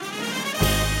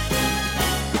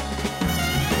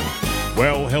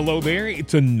Well, hello there.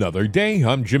 It's another day.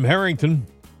 I'm Jim Harrington.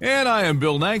 And I am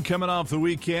Bill Knight, coming off the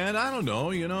weekend. I don't know,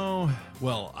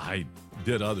 I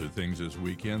did other things this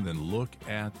weekend than look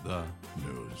at the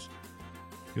news.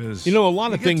 Because a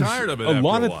lot of things, tired of it a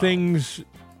lot of of things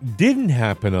didn't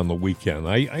happen on the weekend.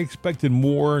 I expected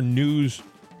more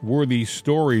news-worthy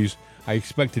stories. I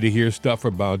expected to hear stuff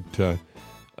about,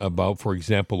 for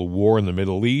example, the war in the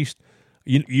Middle East.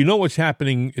 You know what's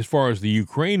happening as far as the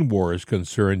Ukraine war is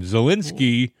concerned.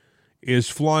 Zelensky is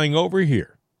flying over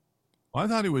here. I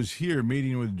thought he was here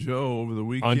meeting with Joe over the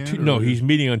weekend. No, he's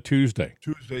meeting on Tuesday.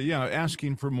 Tuesday, yeah,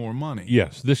 asking for more money.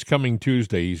 Yes, this coming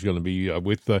Tuesday he's going to be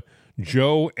with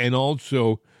Joe and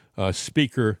also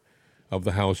Speaker of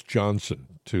the House Johnson.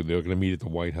 They're going to meet at the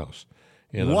White House.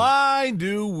 And, why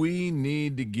do we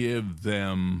need to give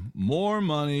them more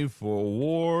money for a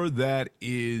war that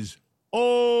is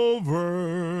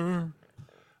over?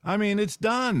 I mean, it's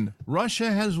done. Russia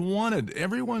has won it.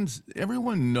 Everyone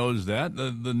knows that.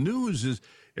 The news is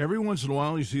every once in a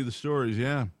while you see the stories.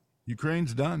 Yeah,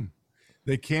 Ukraine's done.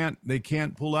 They can't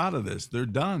pull out of this. They're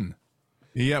done.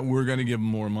 Yet we're going to give them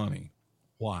more money.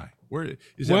 Why? Where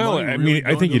is that money really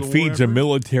I think going it to feeds war a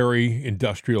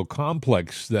military-industrial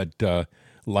complex that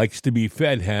likes to be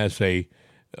fed, has a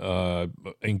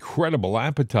incredible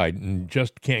appetite, and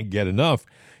just can't get enough.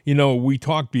 We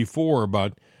talked before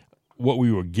about what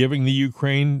we were giving the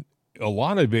Ukraine. A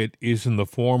lot of it is in the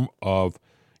form of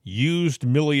used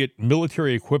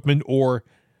military equipment, or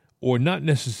not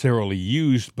necessarily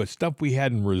used, but stuff we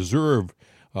had in reserve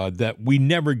that we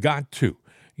never got to.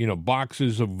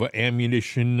 Boxes of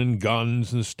ammunition and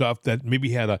guns and stuff that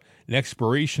maybe had an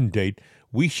expiration date.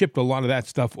 We shipped a lot of that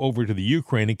stuff over to the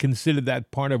Ukraine and considered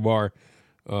that part of our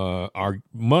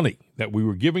money that we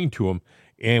were giving to them.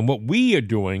 And what we are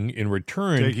doing in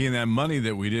return... taking that money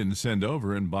that we didn't send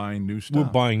over and buying new stuff.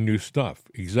 We're buying new stuff,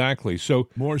 exactly. So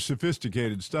more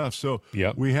sophisticated stuff. So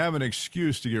yep. We have an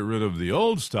excuse to get rid of the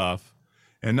old stuff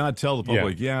and not tell the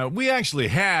public, we actually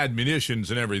had munitions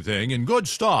and everything and good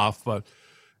stuff, but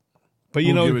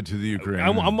we'll give it to the Ukraine.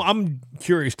 I'm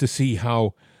curious to see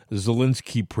how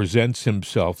Zelensky presents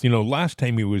himself. Last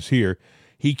time he was here,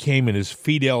 he came in his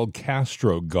Fidel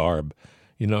Castro garb,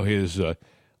 his...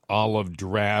 olive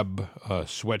drab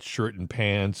sweatshirt and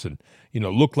pants, and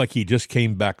looked like he just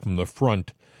came back from the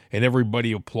front, and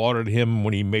everybody applauded him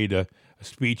when he made a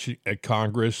speech at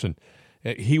Congress, and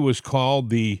he was called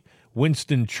the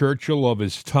Winston Churchill of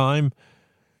his time.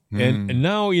 And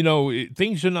now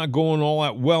things are not going all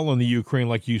that well in the Ukraine,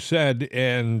 like you said,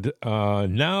 and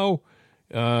now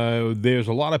there's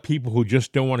a lot of people who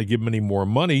just don't want to give him any more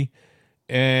money.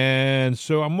 And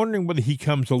so I'm wondering whether he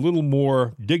comes a little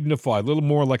more dignified, a little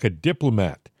more like a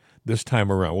diplomat this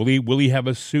time around. Will he have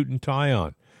a suit and tie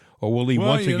on? Or will he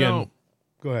once again...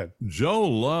 Go ahead. Joe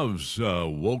loves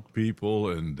woke people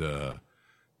and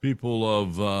people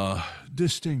of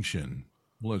distinction,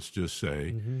 let's just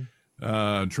say.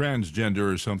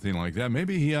 Transgender or something like that.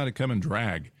 Maybe he ought to come and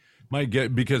drag.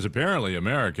 Because apparently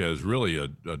America is really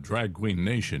a drag queen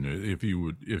nation. If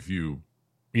you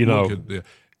look at the...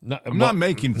 I'm not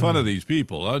making fun of these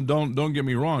people. Don't get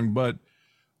me wrong, but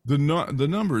the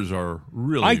numbers are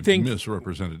really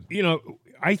misrepresented.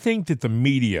 I think that the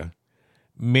media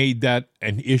made that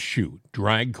an issue.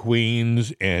 Drag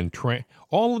queens and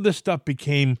all of this stuff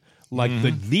became like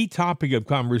the topic of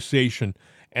conversation,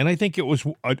 and I think it was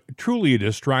truly a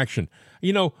distraction.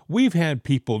 We've had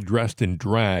people dressed in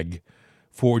drag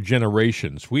for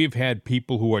generations. We've had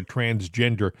people who are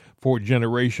transgender for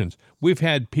generations. We've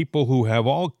had people who have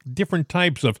all different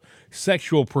types of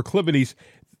sexual proclivities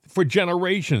for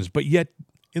generations. But yet,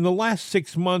 in the last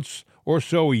 6 months or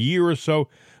so, a year or so,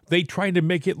 they tried to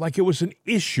make it like it was an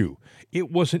issue. It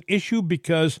was an issue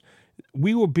because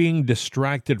we were being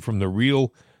distracted from the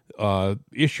real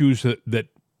issues that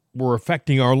were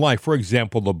affecting our life. For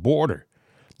example, the border.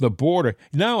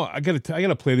 Now, I got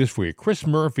to play this for you. Chris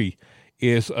Murphy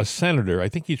is a senator. I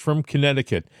think he's from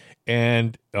Connecticut,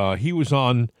 and he was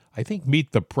on, I think,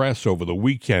 Meet the Press over the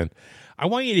weekend. I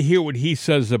want you to hear what he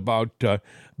says about the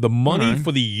money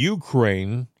for the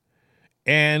Ukraine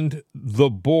and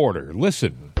the border.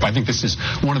 Listen. I think this is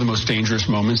one of the most dangerous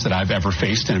moments that I've ever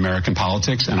faced in American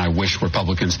politics, and I wish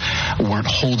Republicans weren't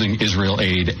holding Israel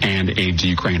aid and aid to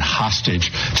Ukraine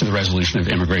hostage to the resolution of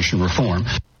immigration reform.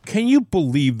 Can you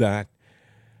believe that?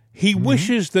 He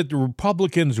wishes that the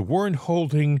Republicans weren't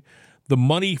holding the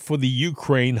money for the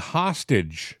Ukraine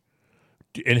hostage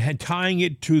and tying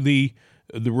it to the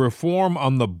reform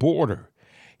on the border.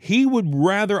 He would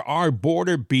rather our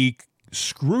border be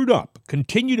screwed up,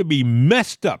 continue to be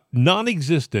messed up,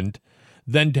 non-existent,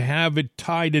 than to have it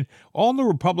tied in. All the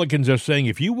Republicans are saying,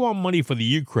 if you want money for the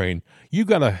Ukraine, you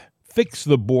got to fix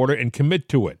the border and commit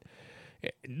to it.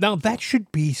 Now, that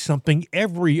should be something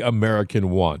every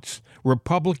American wants,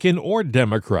 Republican or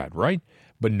Democrat, right?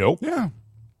 But nope. Yeah.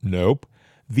 Nope.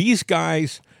 These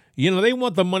guys, they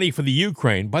want the money for the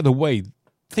Ukraine. By the way,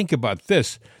 think about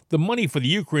this. The money for the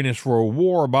Ukraine is for a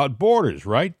war about borders,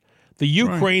 right? The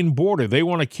Ukraine border, they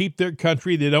want to keep their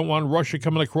country. They don't want Russia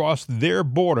coming across their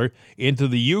border into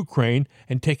the Ukraine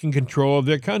and taking control of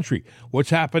their country.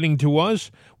 What's happening to us?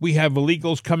 We have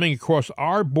illegals coming across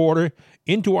our border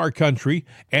into our country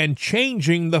and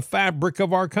changing the fabric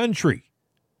of our country.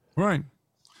 Right.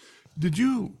 Did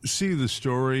you see the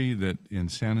story that in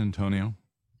San Antonio,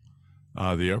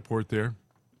 the airport there?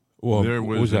 Well, there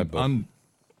was that?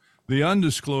 The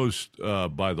undisclosed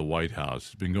by the White House.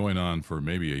 It's been going on for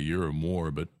maybe a year or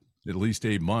more, but at least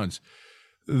 8 months.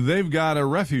 They've got a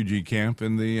refugee camp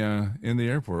in the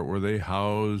airport where they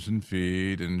house and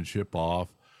feed and ship off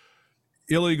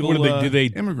illegal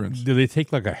immigrants. Do they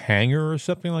take like a hangar or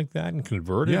something like that and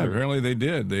convert it? Yeah, apparently they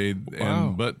did.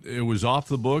 But it was off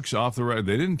the books, off the record.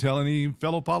 They didn't tell any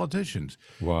fellow politicians.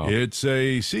 Wow. It's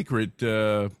a secret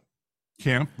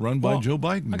camp run by Joe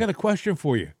Biden. I got a question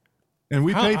for you. And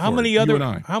we paid for how many it, other you and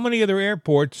I. How many other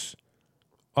airports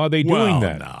are they doing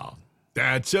that? Now,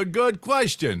 that's a good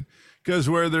question. Because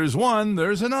where there's one,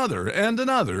 there's another, and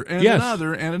another, and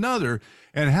another, and another.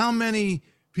 And how many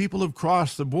people have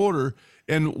crossed the border,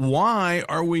 and why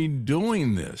are we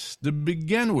doing this to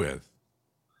begin with?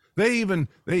 They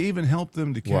even help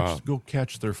them to go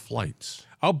catch their flights.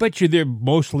 I'll bet you they're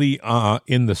mostly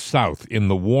in the South, in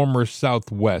the warmer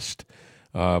Southwest.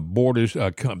 Borders,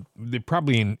 they're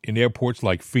probably in airports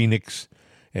like Phoenix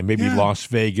and maybe Las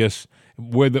Vegas,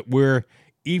 where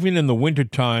even in the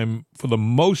wintertime, for the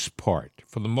most part,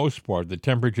 the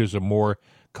temperatures are more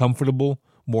comfortable,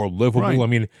 more livable. Right. I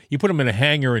mean, you put them in a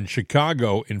hangar in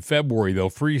Chicago in February, they'll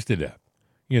freeze to death.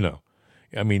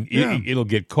 I mean, it'll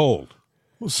get cold.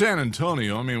 Well, San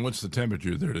Antonio, I mean, what's the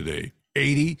temperature there today?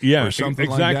 80 or something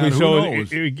exactly. like that? So Who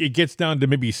knows? it gets down to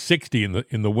maybe 60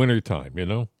 in the wintertime,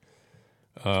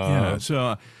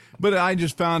 but I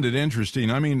just found it interesting.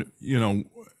 I mean,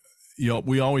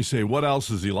 we always say, what else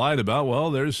has he lied about?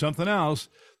 Well, there's something else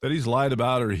that he's lied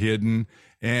about or hidden.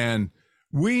 And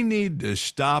we need to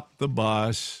stop the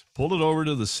bus, pull it over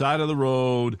to the side of the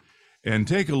road, and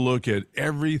take a look at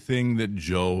everything that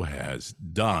Joe has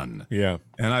done. Yeah.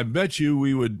 And I bet you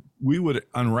we would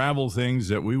unravel things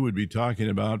that we would be talking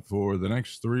about for the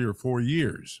next 3 or 4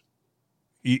 years.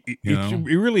 It's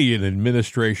really an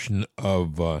administration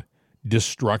of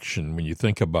destruction when you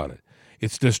think about it.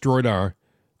 It's destroyed our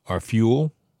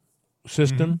fuel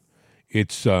system. Mm-hmm.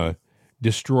 It's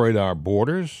destroyed our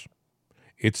borders.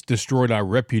 It's destroyed our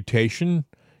reputation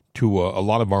to a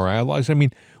lot of our allies. I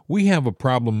mean, we have a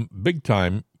problem big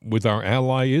time with our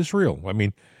ally Israel. I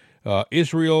mean,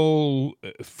 Israel,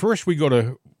 first we go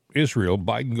to Israel,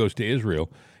 Biden goes to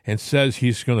Israel and says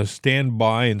he's going to stand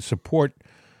by and support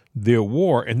their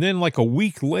war. And then like a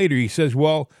week later, he says,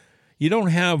 well, you don't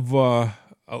have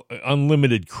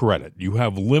unlimited credit. You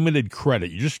have limited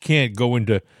credit. You just can't go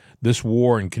into this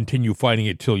war and continue fighting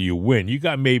it till you win. You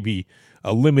got maybe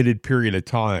a limited period of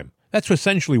time. That's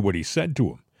essentially what he said to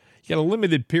him. You got a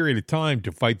limited period of time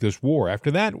to fight this war. After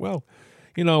that, well,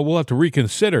 we'll have to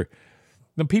reconsider.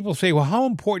 Then people say, well, how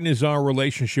important is our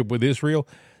relationship with Israel?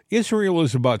 Israel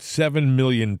is about 7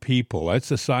 million people. That's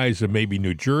the size of maybe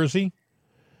New Jersey.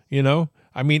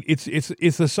 I mean,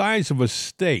 it's the size of a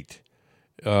state.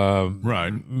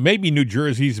 Right. Maybe New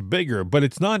Jersey's bigger, but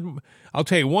it's not. I'll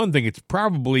tell you one thing. It's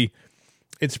probably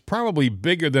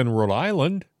bigger than Rhode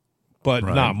Island, but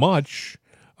not much.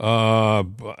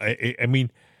 I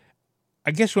mean,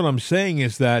 I guess what I'm saying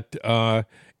is that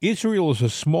Israel is a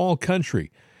small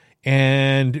country,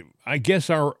 and I guess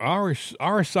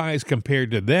our size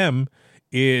compared to them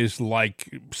is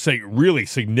really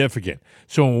significant.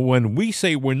 So when we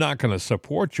say we're not going to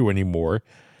support you anymore,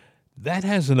 that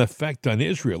has an effect on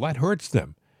Israel. That hurts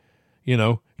them.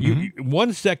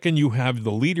 One second you have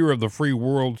the leader of the free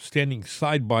world standing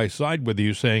side by side with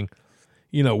you saying,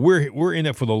 we're in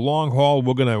it for the long haul.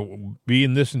 We're going to be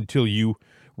in this until you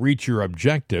reach your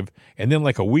objective. And then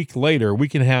like a week and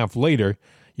a half later,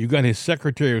 you got his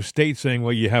Secretary of State saying,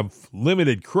 well, you have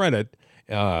limited credit,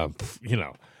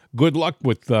 good luck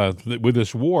with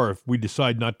this war if we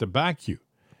decide not to back you.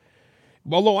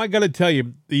 Although I got to tell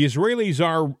you, the Israelis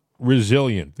are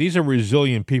resilient. These are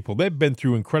resilient people. They've been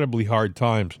through incredibly hard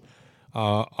times.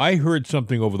 I heard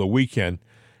something over the weekend,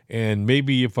 and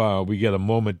maybe if we get a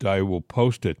moment, I will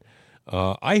post it.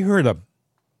 I heard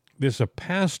there's a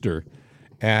pastor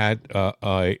at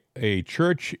a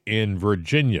church in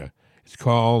Virginia. It's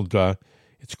called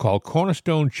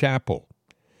Cornerstone Chapel,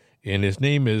 and his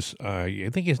name is I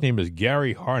think his name is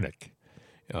Gary Hardick.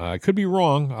 I could be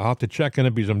wrong. I'll have to check on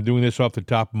it because I'm doing this off the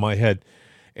top of my head.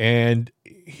 And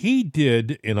he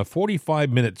did, in a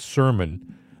 45-minute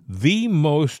sermon, the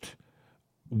most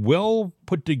well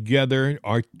put together,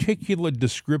 articulate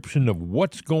description of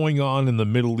what's going on in the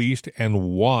Middle East and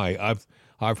why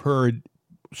I've heard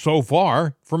so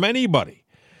far from anybody.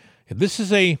 This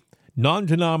is a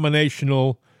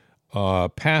non-denominational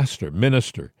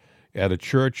minister at a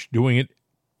church doing it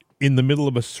in the middle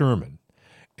of a sermon.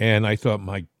 And I thought,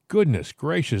 my goodness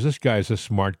gracious, this guy's a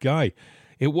smart guy.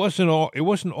 It wasn't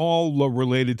all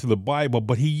related to the Bible,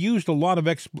 but he used a lot of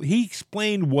he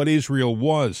explained what Israel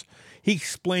was. He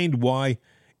explained why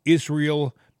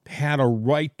Israel had a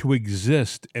right to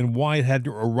exist and why it had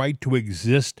a right to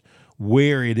exist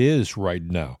where it is right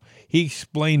now. He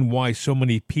explained why so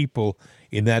many people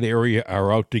in that area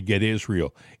are out to get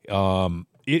Israel.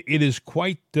 It is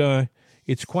quite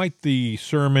it's quite the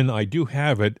sermon. I do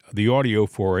have it, the audio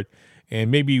for it, and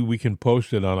maybe we can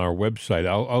post it on our website.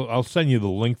 I'll send you the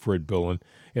link for it, Bill. And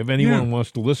if anyone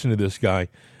wants to listen to this guy,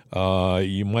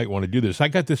 you might want to do this. I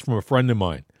got this from a friend of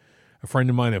mine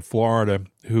in Florida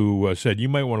who said you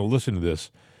might want to listen to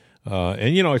this.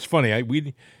 And it's funny.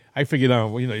 I figured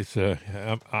out, it's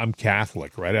I'm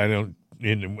Catholic, right? I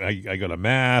go to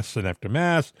mass, and after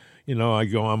mass, I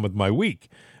go on with my week.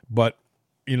 But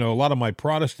a lot of my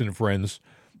Protestant friends,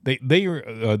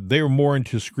 they're more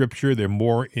into Scripture.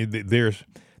 There's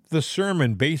the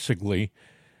sermon basically,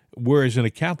 whereas in a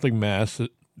Catholic mass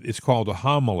it's called a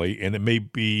homily, and it may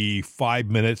be 5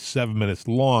 minutes, 7 minutes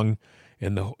long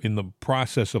in the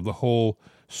process of the whole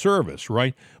service,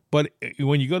 right? But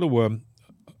when you go to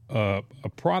a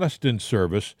Protestant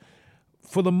service,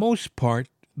 for the most part,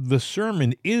 the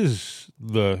sermon is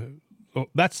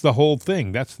that's the whole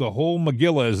thing. That's the whole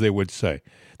Megillah, as they would say.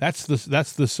 That's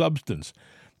the substance.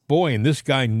 Boy, and this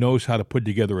guy knows how to put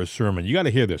together a sermon. You got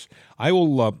to hear this. I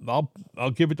will.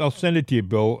 I'll send it to you,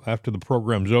 Bill, after the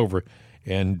program's over,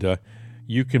 and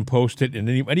you can post it. And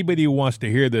anybody who wants to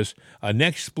hear this, an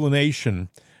explanation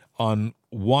on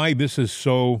why this is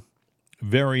so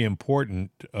very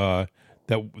important, and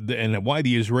why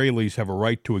the Israelis have a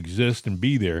right to exist and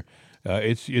be there.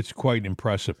 It's quite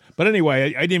impressive. But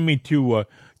anyway, I didn't mean to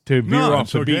veer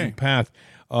off the beaten path.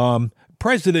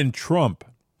 President Trump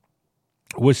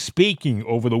was speaking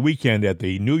over the weekend at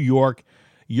the New York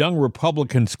Young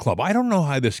Republicans Club. I don't know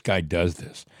how this guy does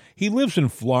this. He lives in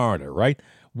Florida, right?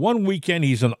 One weekend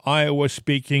he's in Iowa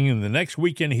speaking, and the next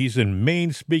weekend he's in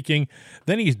Maine speaking.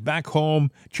 Then he's back home,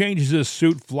 changes his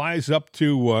suit, flies up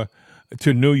to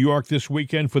New York this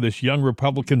weekend for this Young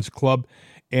Republicans Club,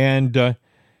 and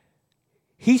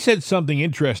he said something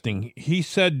interesting. He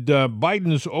said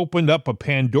Biden's opened up a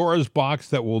Pandora's box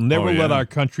that will never let our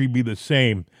country be the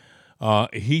same.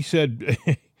 He said,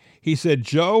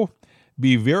 Joe,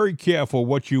 be very careful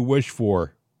what you wish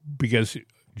for, because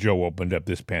Joe opened up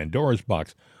this Pandora's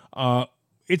box.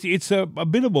 It's a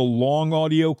bit of a long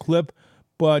audio clip,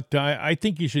 but I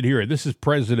think you should hear it. This is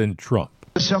President Trump.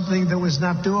 Something that was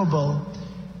not doable,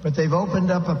 but they've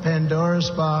opened up a Pandora's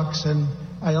box, and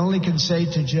I only can say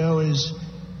to Joe is,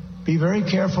 be very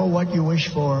careful what you wish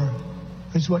for,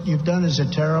 because what you've done is a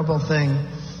terrible thing.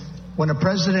 When a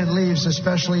president leaves,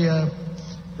 especially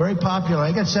very popular,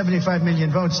 I got 75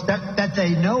 million votes that they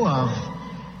know of.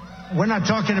 We're not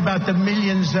talking about the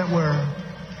millions that were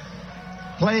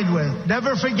played with.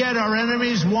 Never forget, our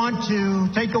enemies want to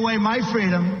take away my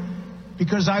freedom,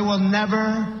 because I will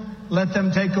never let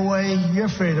them take away your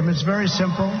freedom. It's very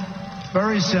simple,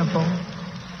 very simple.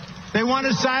 They want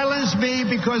to silence me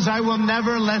because I will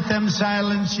never let them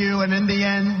silence you. And in the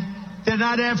end, they're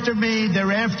not after me,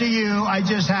 they're after you. I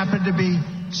just happen to be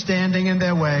standing in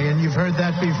their way. And you've heard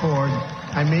that before.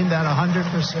 I mean that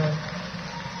 100%.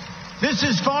 This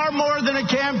is far more than a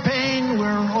campaign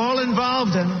we're all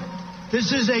involved in.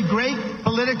 This is a great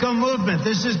political movement.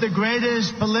 This is the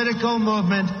greatest political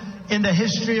movement in the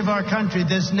history of our country.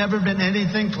 There's never been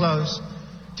anything close.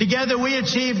 Together, we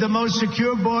achieved the most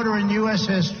secure border in U.S.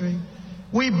 history.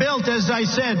 We built, as I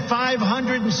said,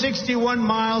 561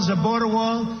 miles of border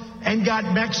wall and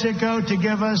got Mexico to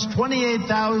give us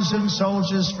 28,000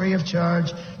 soldiers free of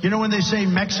charge. You know, when they say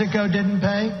Mexico didn't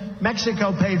pay,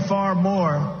 Mexico paid far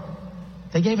more.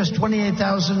 They gave us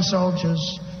 28,000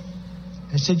 soldiers.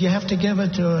 I said, you have to give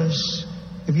it to us.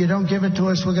 If you don't give it to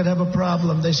us, we're going to have a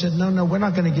problem. They said, no, we're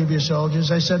not going to give you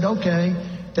soldiers. I said, okay,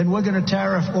 then we're going to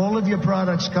tariff all of your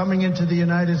products coming into the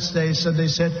United States. And they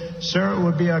said, sir, it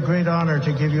would be our great honor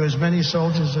to give you as many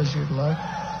soldiers as you'd like.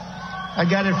 I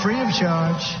got it free of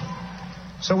charge.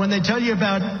 So when they tell you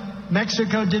about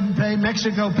Mexico didn't pay,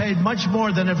 Mexico paid much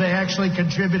more than if they actually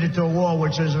contributed to a war,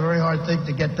 which is a very hard thing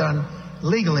to get done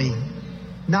legally.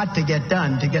 Not to get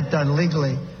done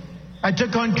legally. I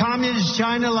took on communist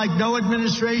China like no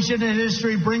administration in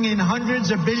history, bringing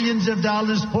hundreds of billions of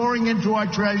dollars pouring into our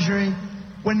treasury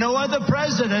when no other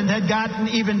president had gotten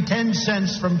even 10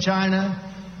 cents from China.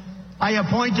 I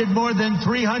appointed more than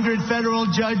 300 federal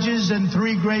judges and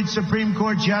 3 great Supreme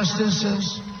Court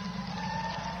justices.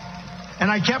 And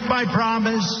I kept my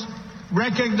promise,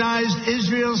 recognized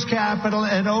Israel's capital,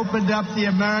 and opened up the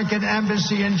American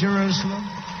embassy in Jerusalem.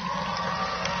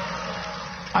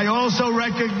 I also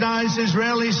recognized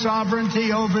Israeli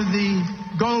sovereignty over the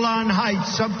Golan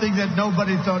Heights, something that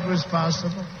nobody thought was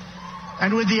possible.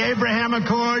 And with the Abraham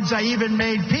Accords, I even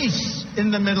made peace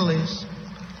in the Middle East.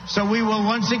 So we will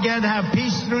once again have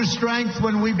peace through strength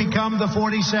when we become the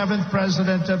 47th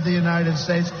President of the United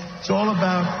States. It's all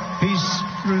about peace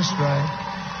through strength.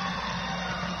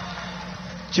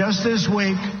 Just this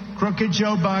week, crooked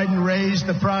Joe Biden raised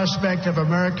the prospect of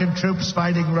American troops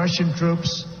fighting Russian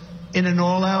troops in an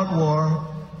all-out war.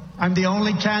 I'm the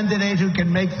only candidate who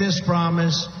can make this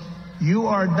promise. You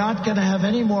are not going to have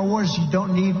any more wars. You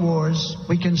don't need wars.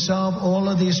 We can solve all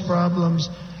of these problems.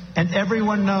 And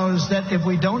everyone knows that if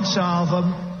we don't solve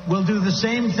them, we'll do the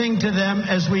same thing to them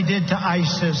as we did to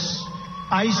ISIS.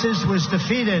 ISIS was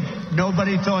defeated.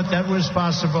 Nobody thought that was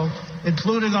possible,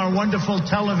 including our wonderful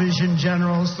television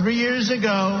generals. 3 years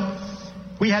ago,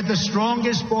 we had the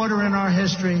strongest border in our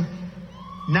history.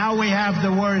 Now we have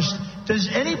the worst. Does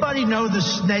anybody know the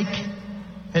snake?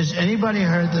 Has anybody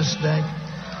heard the snake?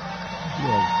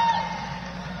 Yeah.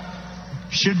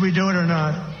 Should we do it or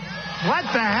not? What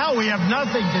the hell? We have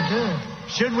nothing to do.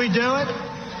 Should we do it?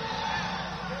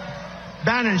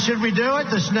 Bannon, should we do it?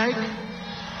 The snake?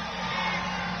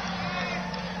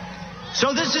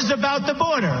 So this is about the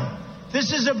border.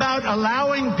 This is about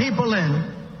allowing people in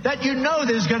that you know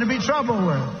there's going to be trouble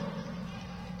with.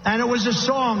 And it was a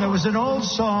song. It was an old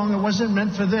song. It wasn't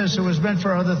meant for this. It was meant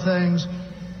for other things.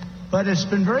 But it's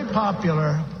been very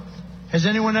popular. Has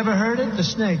anyone ever heard it? The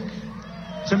Snake.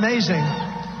 It's amazing.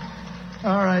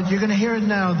 All right, you're going to hear it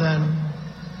now then.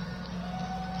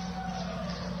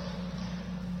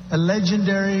 A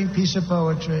legendary piece of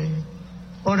poetry.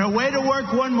 On her way to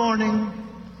work one morning,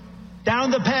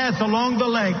 down the path along the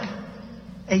lake,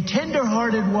 a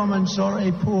tender-hearted woman saw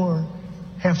a poor,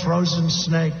 half-frozen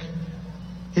snake.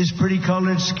 His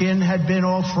pretty-colored skin had been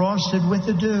all frosted with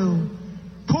the dew.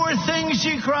 Poor thing,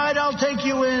 she cried, I'll take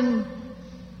you in,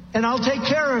 and I'll take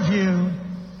care of you.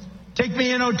 Take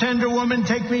me in, oh tender woman,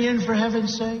 take me in for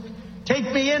heaven's sake. Take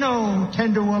me in, oh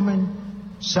tender woman,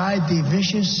 sighed the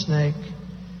vicious snake.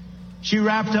 She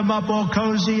wrapped him up all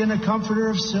cozy in a comforter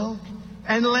of silk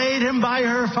and laid him by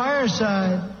her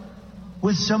fireside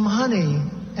with some honey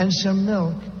and some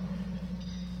milk.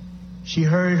 She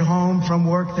hurried home from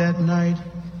work that night,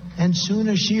 and soon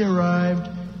as she arrived,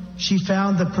 she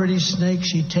found the pretty snake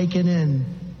she'd taken in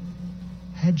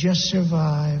had just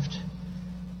survived.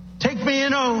 Take me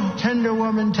in, oh tender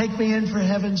woman, take me in for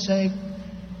heaven's sake.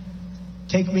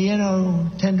 Take me in,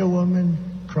 oh tender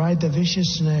woman, cried the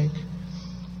vicious snake.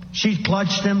 She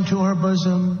clutched him to her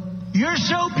bosom. You're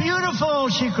so beautiful,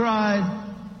 she cried.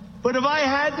 But if I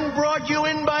hadn't brought you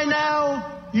in by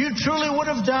now, you truly would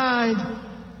have died.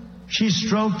 She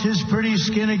stroked his pretty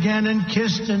skin again and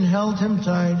kissed and held him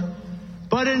tight.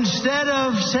 But instead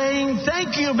of saying,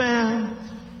 thank you, ma'am,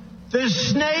 the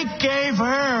snake gave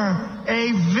her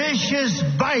a vicious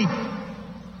bite.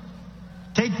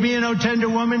 Take me in, oh tender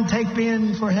woman, take me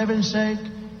in for heaven's sake.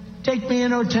 Take me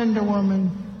in, oh tender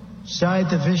woman, sighed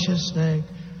the vicious snake.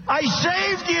 I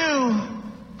saved you,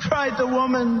 cried the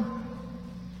woman.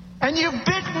 And you've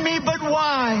bitten me, but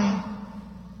why?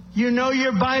 You know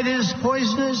your bite is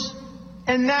poisonous,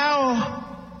 and now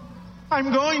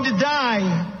I'm going to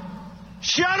die.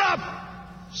 Shut up,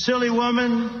 silly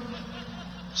woman,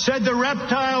 said the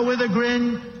reptile with a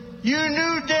grin. You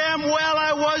knew damn well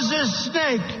I was a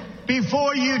snake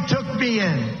before you took me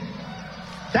in.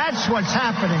 That's what's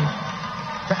happening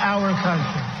to our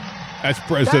country. That's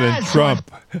President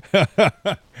Trump.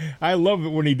 I love it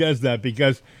when he does that,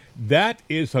 because that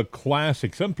is a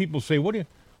classic. Some people say, where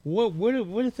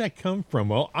does that come from?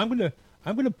 Well, I'm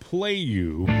gonna play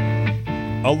you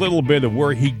a little bit of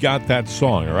where he got that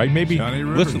song. All right, maybe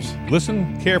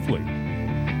listen carefully.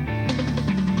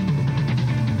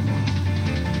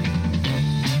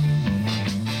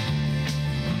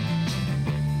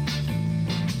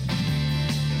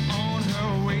 On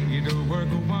her way to work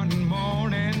one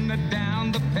morning,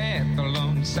 down the path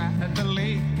alongside the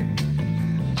lake,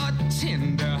 a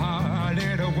tender-hearted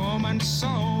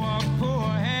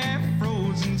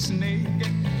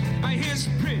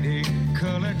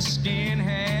colored skin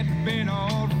had been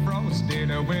all frosted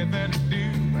with the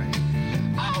dew.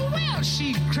 Oh, well,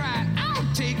 she cried, I'll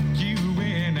take you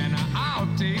in and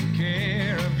I'll take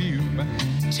care of you.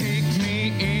 Take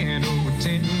me in, oh,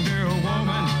 tender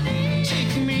woman.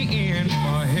 Take me in,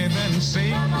 for heaven's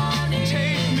sake.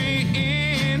 Take me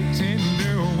in,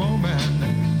 tender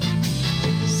woman.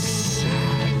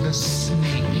 Sighed the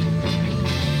snake.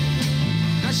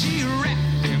 Now she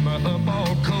wrapped him up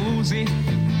all cozy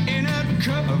in a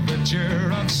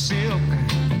coverture of silk,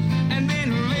 and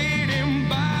then laid him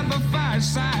by the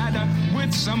fireside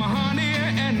with some honey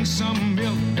and some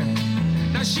milk.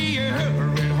 Now she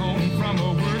hurried home from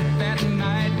her work that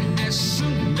night as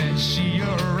soon as she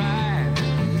arrived.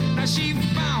 Now she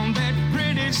found that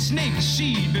pretty snake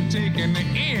she'd taken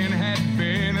in had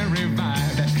been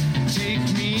revived.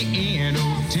 Take me in,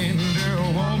 oh tender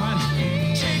woman.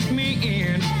 Take me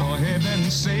in, for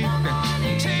heaven's sake.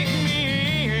 Take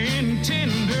me in,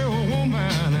 tender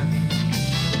woman.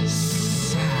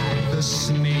 Sighed the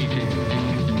snake.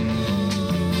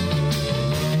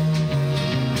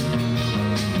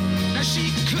 Now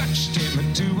she clutched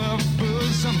him to her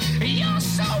bosom. You're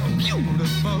so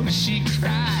beautiful, she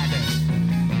cried.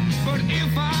 But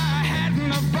if I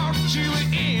hadn't have brought you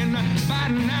in, by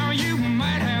now you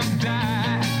might have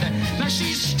died. Now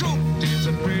she stroked his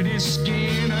pretty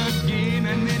skin again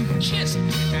and then kissed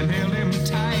and held him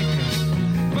tight.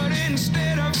 But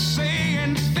instead of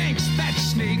saying thanks, that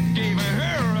snake gave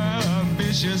her a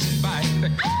vicious bite.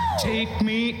 Take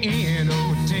me in,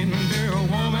 oh tender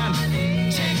woman.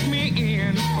 Take me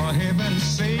in, for heaven's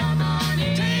sake.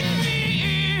 Take me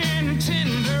in,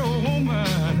 tender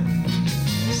woman.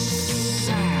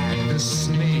 Sighed the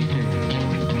snake.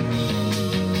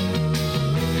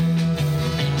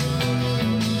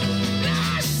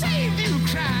 I saved you,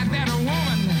 cried that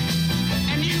woman,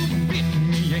 and you bit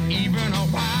me even a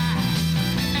while.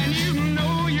 And you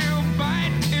know your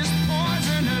bite is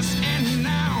poisonous, and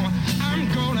now I'm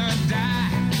gonna die.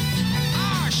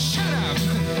 Ah, shut up,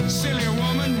 silly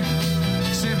woman,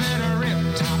 said that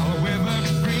reptile with a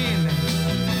grin.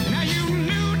 Now you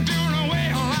knew darn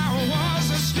well I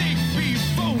was a snake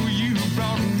before you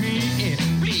brought me in.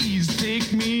 Please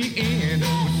take me in,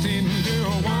 oh tender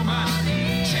woman.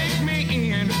 Take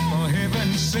me in, for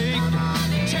heaven's sake.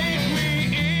 Take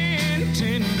me in,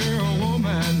 tender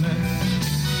woman.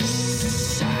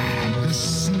 Sighed the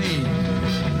snake.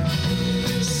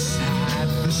 Sighed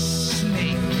the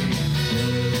snake.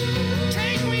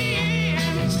 Take me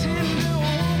in, tender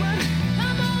woman.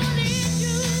 Come on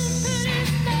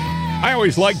in, I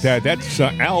always like that. That's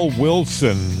Al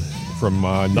Wilson from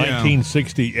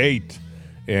 1968.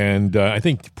 And I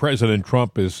think President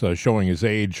Trump is showing his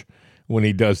age when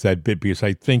he does that bit, because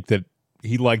I think that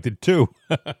he liked it too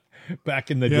back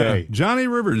in the day. Johnny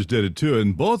Rivers did it too,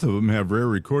 and both of them have rare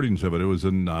recordings of it. It was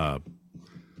an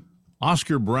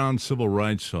Oscar Brown civil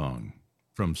rights song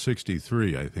from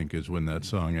 '63, I think, is when that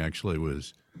song actually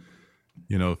was,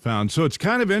 found. So it's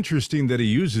kind of interesting that he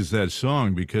uses that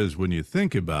song, because when you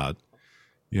think about,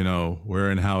 where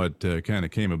and how it kind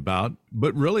of came about,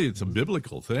 but really it's a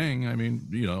biblical thing. I mean,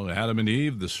 Adam and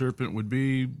Eve, the serpent would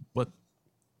be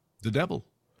the devil.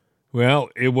 Well,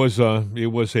 it was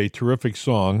a terrific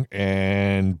song,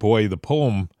 and boy, the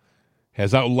poem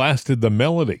has outlasted the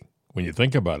melody when you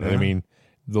think about it. Yeah. I mean,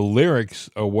 the lyrics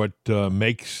are what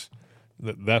makes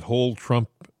that whole Trump,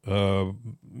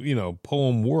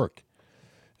 poem work.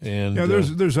 And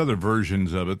there's other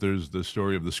versions of it. There's the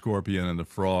story of the scorpion and the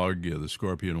frog. The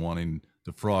scorpion wanting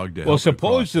the frog to help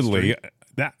supposedly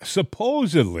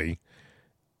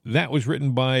that was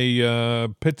written by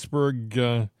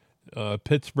Pittsburgh's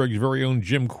very own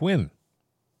Jim Quinn.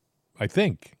 I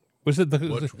think, was it the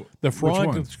frog,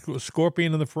 the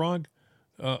scorpion, and the frog?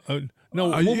 No,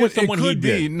 what was the one he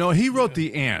did? No, he wrote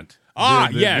The Ant.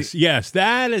 Yes,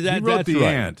 that is that. He wrote that's The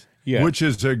right. Ant, yeah. which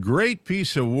is a great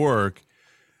piece of work.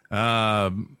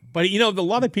 But a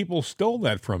lot of people stole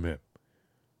that from him.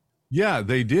 Yeah,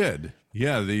 they did.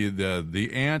 Yeah, the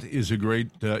Ant is a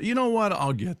great. You know what?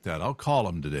 I'll get that. I'll call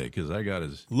him today, because I got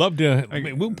his. Love to.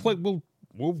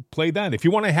 We'll play that if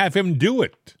you want to have him do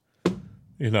it.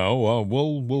 We'll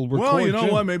record. Well, you know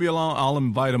what? Maybe I'll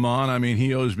invite him on. I mean,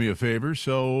 he owes me a favor,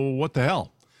 so what the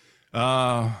hell?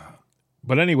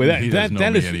 But anyway, he doesn't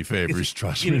owe me any favors.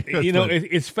 Trust me.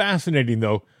 It's fascinating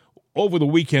though. Over the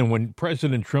weekend, when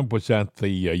President Trump was at the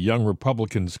Young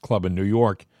Republicans Club in New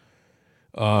York,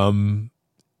 when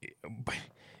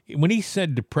he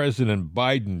said to President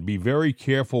Biden, "Be very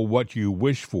careful what you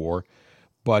wish for,"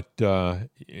 but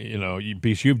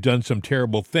because you've done some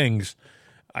terrible things,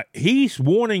 he's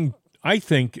warning. I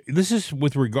think this is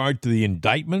with regard to the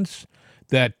indictments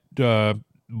that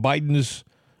Biden's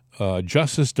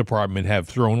Justice Department have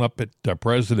thrown up at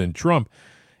President Trump.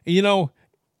 You know,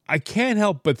 I can't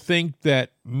help but think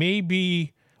that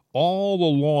maybe all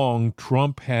along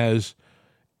Trump has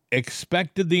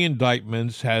expected the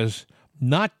indictments, has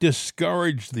not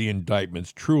discouraged the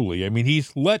indictments truly. I mean,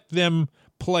 he's let them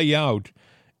play out,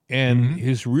 and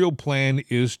his real plan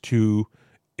is to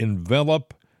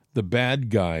envelop the bad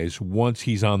guys once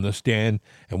he's on the stand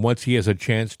and once he has a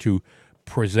chance to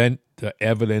present the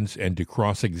evidence and to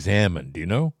cross-examine, you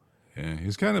know? Yeah,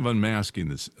 he's kind of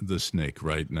unmasking the snake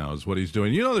right now is what he's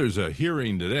doing. You know, there's a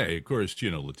hearing today. Of course,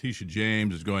 you know, Letitia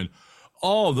James is going,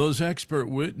 oh, those expert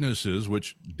witnesses,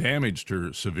 which damaged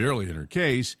her severely in her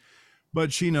case,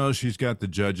 but she knows she's got the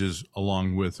judges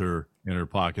along with her in her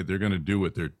pocket. They're going to do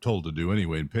what they're told to do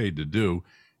anyway and paid to do,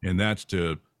 and that's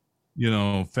to, you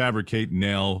know, fabricate,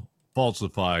 nail,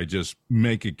 falsify, just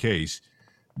make a case.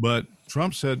 But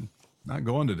Trump said, not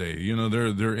going today. You know, they're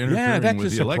interfering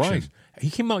with the election. He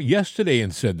came out yesterday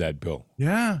and said that, Bill.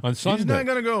 Yeah. On Sunday. He's not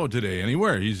going to go today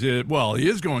anywhere. He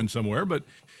is going somewhere, but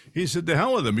he said the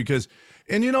hell with him because,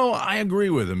 and you know, I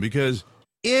agree with him because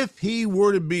if he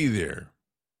were to be there,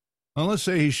 and let's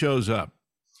say he shows up,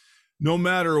 no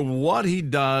matter what he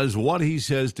does, what he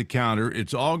says to counter,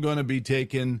 it's all going to be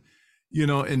taken, you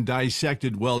know, and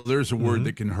dissected. Well, there's a word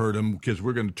that can hurt him because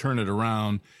we're going to turn it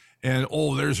around. And,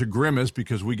 oh, there's a grimace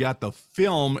because we got the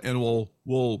film and we'll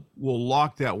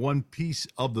lock that one piece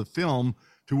of the film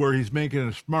to where he's making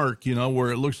a smirk, you know,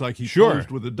 where it looks like he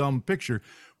posed with a dumb picture,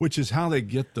 which is how they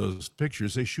get those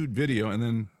pictures. They shoot video and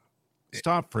then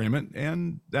stop frame it,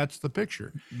 and that's the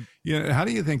picture. You know, how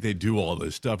do you think they do all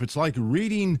this stuff? It's like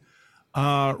reading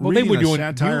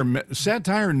satire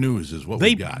news is what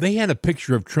we got. They had a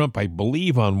picture of Trump, I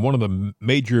believe, on one of the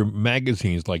major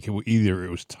magazines, like either it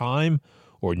was Time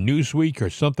or Newsweek or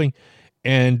something,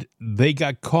 and they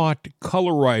got caught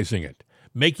colorizing it,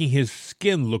 making his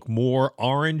skin look more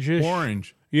orangish.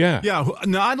 Orange. Yeah. Yeah.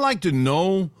 Now, I'd like to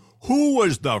know who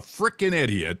was the frickin'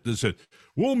 idiot that said,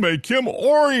 we'll make him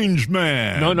Orange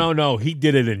Man. No. He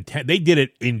did it. They did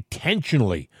it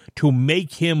intentionally to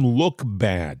make him look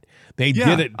bad. They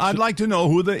did it. I'd like to know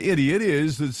who the idiot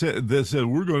is that said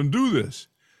we're going to do this.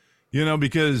 You know,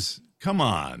 because, come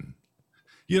on.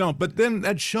 You know, but then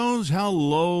that shows how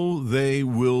low they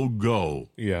will go.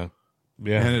 Yeah,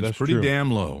 and it's pretty damn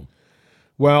low.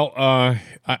 Well,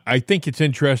 I think it's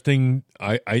interesting.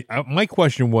 My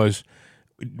question was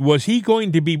he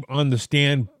going to be on the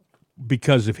stand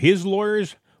because of his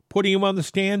lawyers putting him on the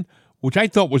stand, which I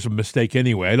thought was a mistake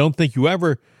anyway. I don't think you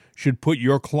ever should put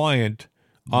your client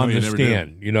on the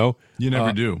stand. You know, you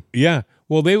never do. Yeah.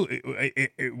 Well,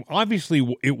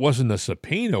 obviously it wasn't a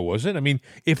subpoena, was it? I mean,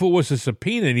 if it was a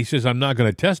subpoena and he says, I'm not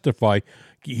going to testify,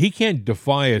 he can't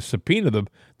defy a subpoena.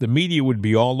 The media would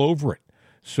be all over it.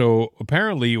 So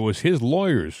apparently it was his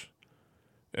lawyers.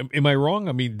 Am I wrong?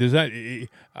 I mean, does that?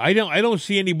 I don't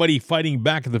see anybody fighting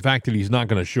back at the fact that he's not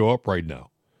going to show up right now.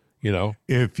 You know,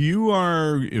 if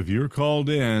you're called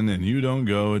in and you don't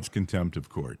go, it's contempt of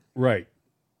court. Right.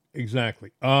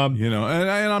 Exactly. You know, and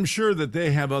I'm sure that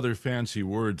they have other fancy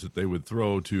words that they would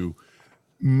throw to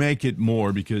make it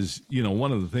more because, you know,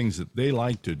 one of the things that they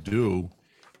like to do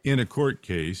in a court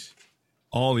case,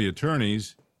 all the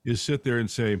attorneys, is sit there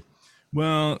and say,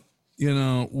 well, you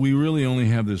know, we really only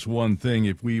have this one thing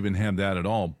if we even have that at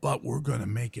all, but we're going to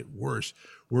make it worse.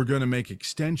 We're going to make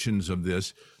extensions of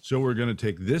this. So we're going to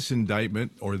take this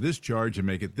indictment or this charge and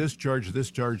make it this charge, this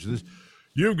charge, this.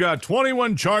 You've got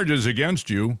 21 charges against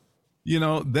you. You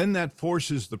know, then that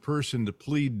forces the person to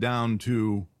plead down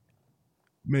to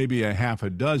maybe a half a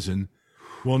dozen.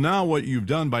 Well, now what you've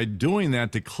done by doing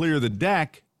that to clear the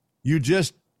deck, you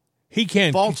just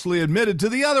falsely admitted to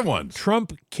the other ones.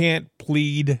 Trump can't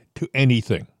plead to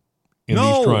anything in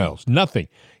these trials. Nothing.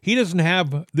 He doesn't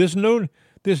have. There's no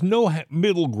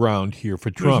middle ground here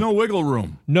for Trump. There's no wiggle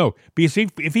room. No, because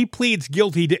if he pleads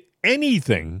guilty to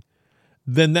anything,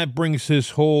 then that brings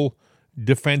his whole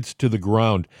defense to the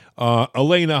ground.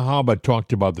 Elena Haba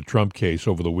talked about the Trump case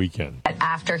over the weekend.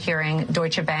 After hearing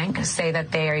Deutsche Bank say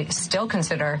that they still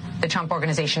consider the Trump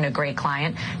Organization a great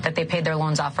client, that they paid their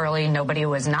loans off early, nobody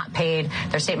was not paid,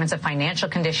 their statements of financial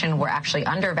condition were actually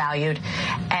undervalued,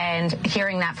 and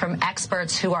hearing that from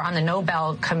experts who are on the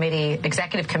Nobel Committee,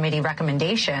 Executive Committee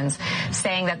recommendations,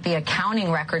 saying that the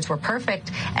accounting records were perfect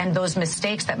and those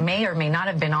mistakes that may or may not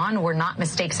have been on were not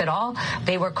mistakes at all.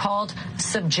 They were called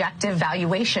subjective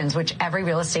valuations, which every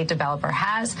real estate developer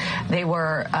has. They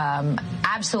were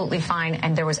absolutely fine,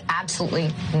 and there was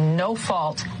absolutely no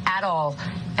fault at all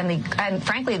And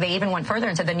frankly, they even went further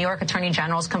and said the New York Attorney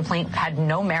General's complaint had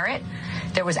no merit.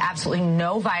 There was absolutely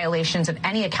no violations of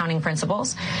any accounting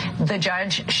principles. The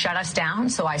judge shut us down,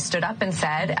 so I stood up and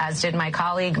said, as did my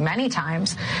colleague many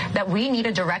times, that we need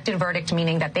a directed verdict,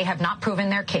 meaning that they have not proven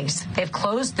their case. They've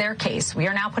closed their case. We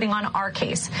are now putting on our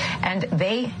case, and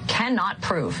they cannot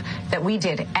prove that we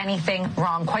did anything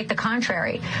wrong. Quite the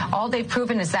contrary. All they've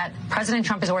proven is that President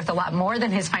Trump is worth a lot more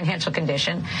than his financial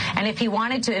condition, and if he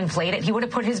wanted to inflate it, he would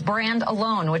have put his brand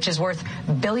alone, which is worth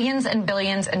billions and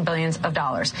billions and billions of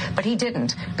dollars. But he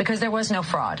didn't, because there was no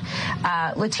fraud.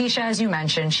 Letitia, as you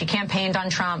mentioned, she campaigned on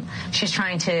Trump. She's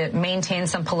trying to maintain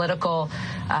some political,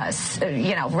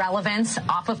 relevance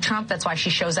off of Trump. That's why she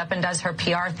shows up and does her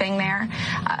PR thing there.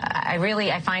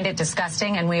 I find it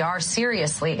disgusting, and we are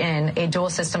seriously in a dual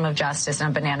system of justice in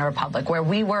a banana republic where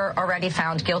we were already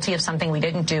found guilty of something we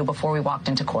didn't do before we walked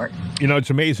into court. It's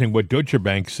amazing what Deutsche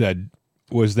Bank said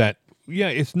was that,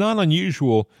 it's not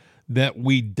unusual that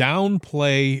we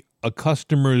downplay a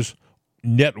customer's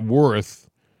net worth.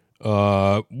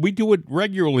 We do it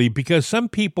regularly because some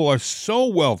people are so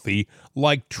wealthy,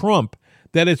 like Trump,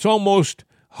 that it's almost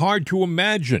hard to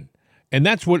imagine. And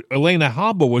that's what Elena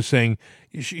Haba was saying.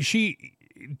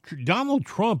 Donald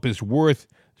Trump is worth,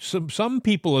 some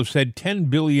people have said $10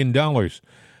 billion.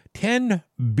 $10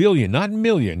 billion, not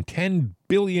million, $10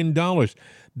 billion.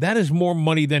 That is more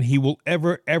money than he will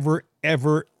ever, ever,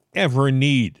 ever, ever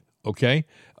need. Okay?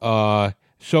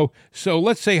 So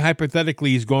let's say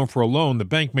hypothetically he's going for a loan. The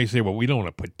bank may say, well, we don't want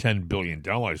to put $10 billion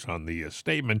on the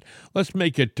statement. Let's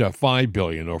make it $5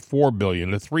 billion or $4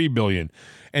 billion or $3 billion.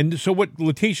 And so what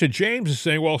Letitia James is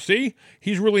saying, well, see,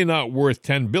 he's really not worth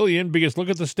 $10 billion because look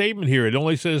at the statement here. It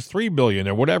only says $3 billion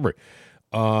or whatever.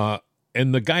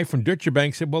 And the guy from Deutsche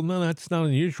Bank said, well, no, that's not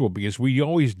unusual because we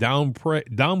always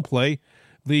downplay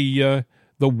the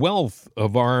wealth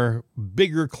of our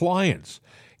bigger clients.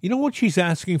 You know what she's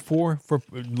asking for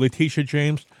Letitia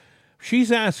James?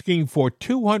 She's asking for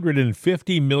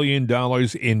 $250 million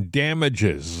in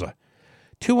damages.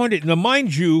 Now,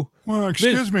 mind you... Well,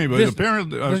 excuse me, but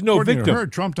apparently, there's no victim. To her,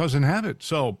 Trump doesn't have it,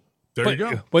 so you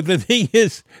go. But the thing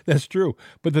is, that's true.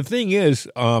 But the thing is,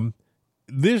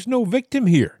 there's no victim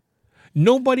here.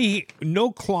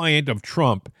 No client of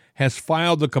Trump has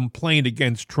filed a complaint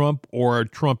against Trump or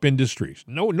Trump Industries.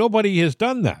 Nobody has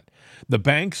done that. The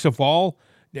banks have all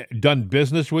done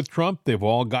business with Trump. They've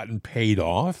all gotten paid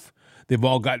off. They've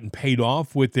all gotten paid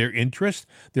off with their interest.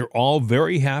 They're all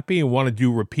very happy and want to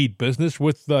do repeat business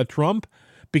with Trump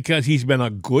because he's been a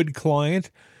good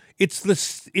client. It's the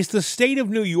state of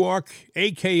New York,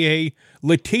 a.k.a.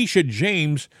 Letitia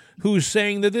James, who's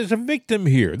saying that there's a victim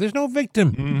here. There's no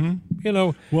victim.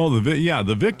 Mm-hmm. Well,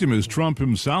 the victim is Trump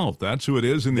himself. That's who it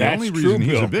is. And the only reason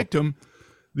he's a victim...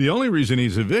 The only reason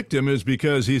he's a victim is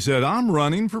because he said, I'm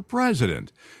running for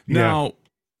president. Now,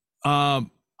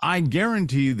 I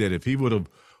guarantee that if he would have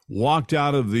walked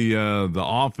out of the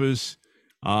office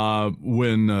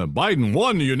when Biden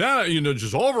won,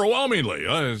 just overwhelmingly,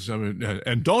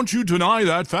 and don't you deny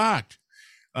that fact.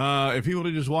 If he would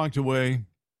have just walked away,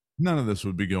 none of this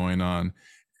would be going on.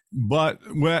 But,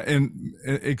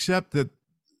 except that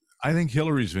I think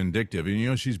Hillary's vindictive.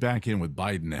 And, she's back in with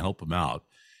Biden to help him out.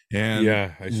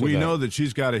 And we know that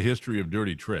she's got a history of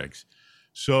dirty tricks.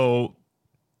 So,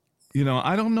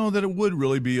 I don't know that it would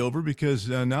really be over because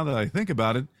now that I think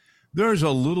about it, there's a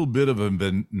little bit of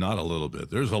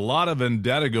there's a lot of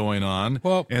vendetta going on.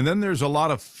 Well, and then there's a lot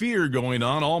of fear going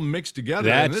on all mixed together.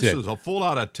 And this is a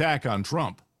full-out attack on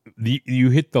Trump. You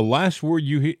hit the last word,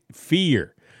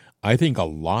 fear. I think a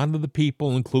lot of the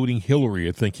people, including Hillary,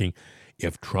 are thinking,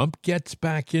 if Trump gets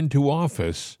back into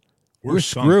office... We're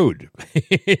screwed.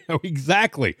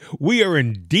 Exactly. We are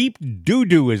in deep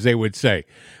doo-doo, as they would say.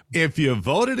 If you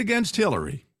voted against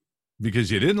Hillary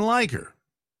because you didn't like her,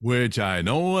 which I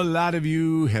know a lot of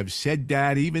you have said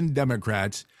that, even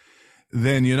Democrats,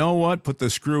 then you know what? Put the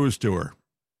screws to her.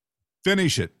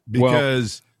 Finish it.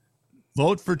 Because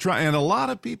vote for Trump. And a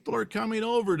lot of people are coming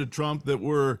over to Trump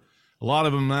a lot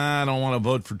of them, I don't want to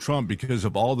vote for Trump because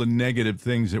of all the negative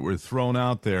things that were thrown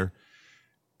out there.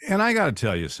 And I got to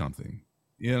tell you something,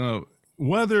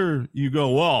 whether you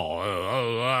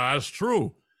go, that's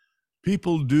true.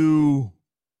 People do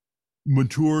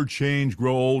mature, change,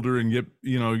 grow older, and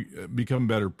get, become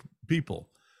better people.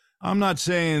 I'm not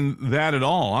saying that at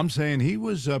all. I'm saying he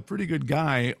was a pretty good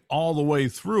guy all the way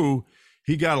through.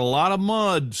 He got a lot of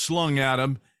mud slung at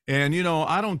him. And,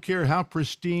 I don't care how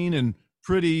pristine and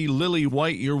pretty lily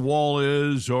white your wall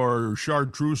is or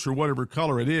chartreuse or whatever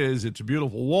color it is. It's a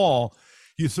beautiful wall.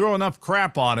 You throw enough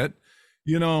crap on it,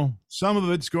 some of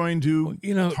it's going to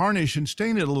Well, tarnish and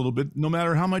stain it a little bit, no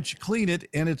matter how much you clean it.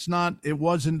 And it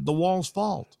wasn't the wall's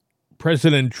fault.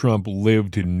 President Trump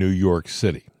lived in New York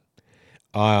City.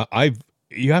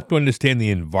 You have to understand the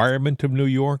environment of New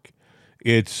York.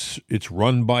 It's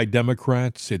run by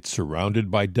Democrats. It's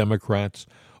surrounded by Democrats.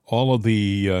 All of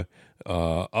the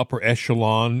upper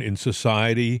echelon in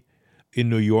society in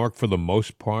New York, for the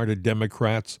most part, are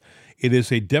Democrats. It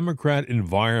is a Democrat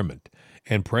environment,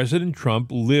 and President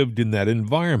Trump lived in that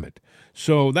environment.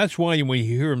 So that's why when you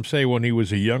hear him say when he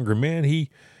was a younger man, he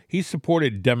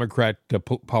supported Democrat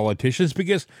politicians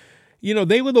because,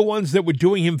 they were the ones that were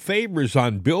doing him favors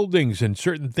on buildings and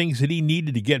certain things that he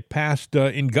needed to get passed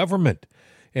in government.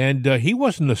 And he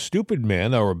wasn't a stupid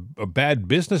man or a bad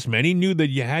businessman. He knew that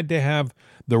you had to have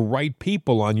the right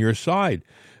people on your side.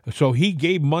 So he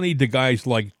gave money to guys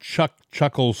like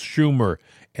Chuckles Schumer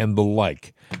and the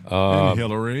like. And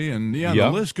Hillary, and the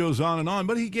list goes on and on.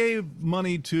 But he gave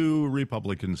money to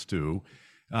Republicans, too.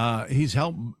 He's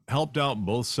helped out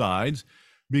both sides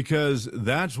because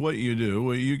that's what you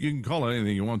do. You can call it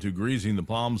anything you want to, greasing the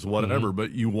palms, whatever,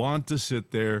 but you want to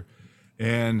sit there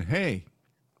and, hey,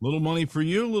 little money for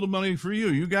you, little money for you.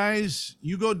 You guys,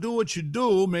 you go do what you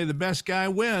do. May the best guy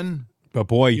win. But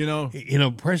boy,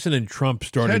 President Trump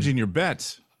started hedging your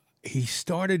bets. He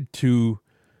started to,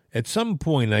 at some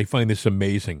point, I find this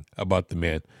amazing about the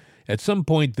man. At some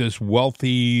point, this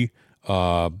wealthy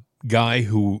guy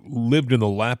who lived in the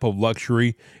lap of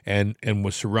luxury and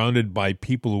was surrounded by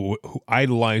people who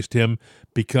idolized him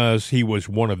because he was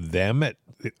one of them,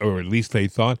 or at least they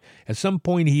thought. At some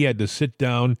point, he had to sit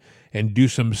down and do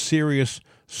some serious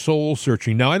soul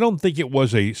searching. Now, I don't think it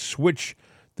was a switch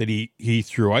that he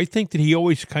threw. I think that he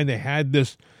always kind of had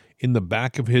this in the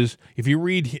back of his, if you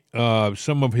read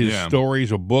some of his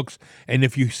stories or books, and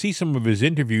if you see some of his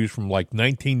interviews from like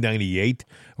 1998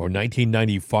 or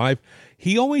 1995,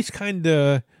 he always kind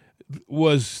of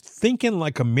was thinking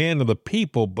like a man of the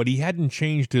people, but he hadn't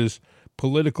changed his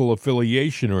political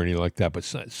affiliation or anything like that.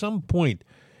 But at some point,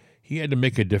 he had to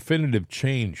make a definitive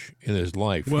change in his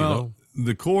life. Well,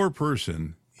 the core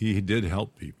person, he did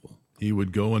help people. He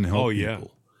would go and help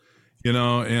people.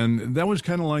 And that was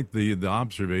kind of like the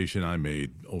observation I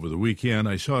made over the weekend.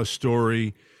 I saw a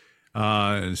story,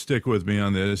 and stick with me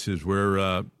on this, is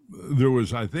where there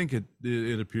was, I think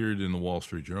it appeared in the Wall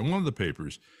Street Journal, one of the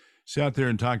papers, sat there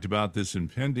and talked about this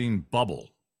impending bubble,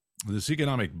 this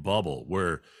economic bubble,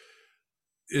 where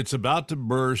it's about to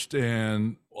burst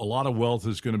and a lot of wealth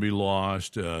is going to be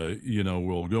lost.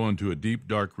 We'll go into a deep,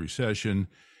 dark recession,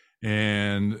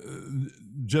 and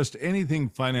just anything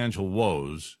financial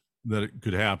woes that it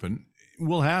could happen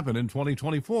will happen in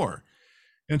 2024.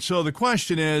 And so the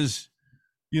question is,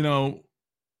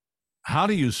 how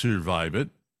do you survive it,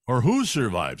 or who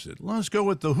survives it? Let's go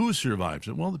with the who survives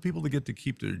it. Well, the people that get to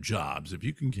keep their jobs. If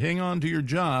you can hang on to your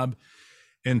job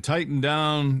and tighten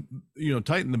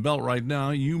the belt right now,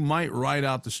 you might ride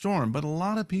out the storm. But a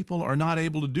lot of people are not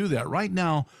able to do that. Right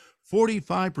now,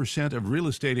 45% of real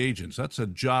estate agents, that's a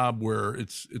job where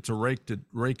it's a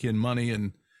rake in money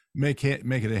and make it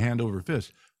a hand over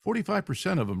fist.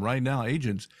 45% of them right now,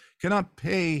 agents, cannot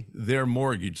pay their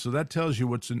mortgage. So that tells you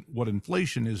what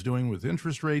inflation is doing with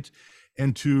interest rates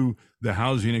and to the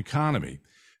housing economy.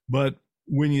 But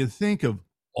when you think of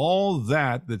all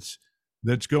that's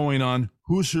going on,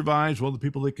 who survives? Well, the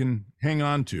people that can hang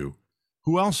on to.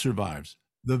 Who else survives?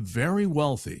 The very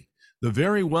wealthy. The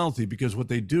very wealthy, because what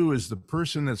they do is the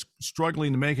person that's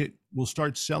struggling to make it will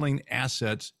start selling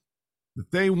assets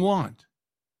that they want.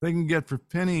 They can get for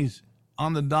pennies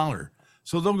on the dollar.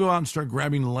 So they'll go out and start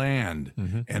grabbing land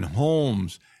and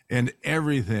homes and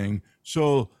everything.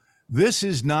 So this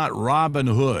is not Robin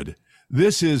Hood.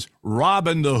 This is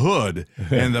Robin the Hood.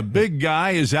 And the big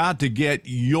guy is out to get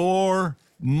your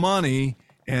money.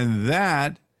 And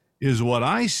that is what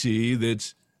I see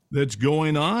that's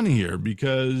going on here,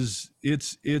 because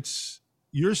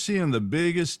you're seeing the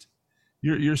biggest,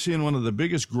 you're seeing one of the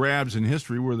biggest grabs in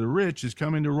history where the rich is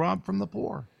coming to rob from the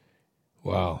poor.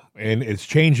 Wow. And it's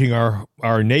changing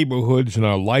our neighborhoods and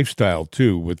our lifestyle,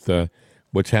 too, with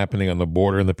what's happening on the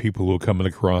border and the people who are coming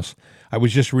across. I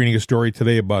was just reading a story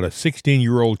today about a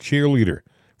 16-year-old cheerleader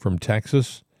from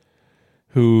Texas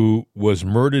who was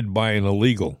murdered by an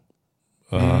illegal.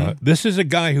 This is a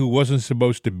guy who wasn't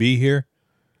supposed to be here,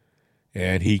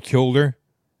 and he killed her,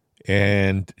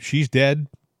 and she's dead,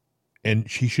 and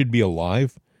she should be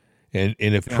alive. And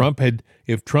if Trump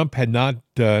had not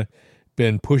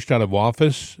been pushed out of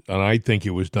office, and I think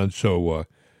it was done so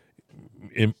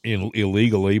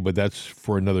illegally, but that's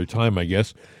for another time, I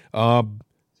guess.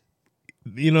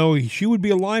 She would be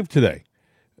alive today.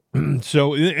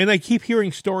 So, and I keep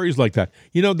hearing stories like that.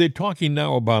 You know, they're talking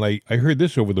now about, I heard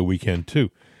this over the weekend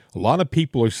too. A lot of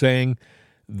people are saying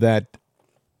that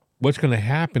what's going to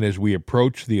happen as we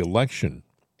approach the election,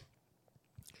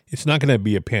 it's not going to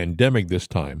be a pandemic this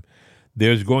time.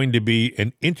 There's going to be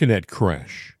an internet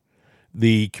crash.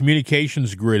 The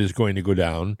communications grid is going to go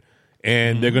down,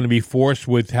 and they're going to be forced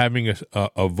with having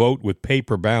a vote with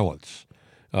paper ballots.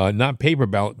 Not paper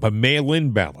ballot, but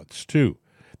mail-in ballots, too.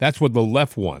 That's what the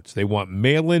left wants. They want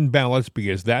mail-in ballots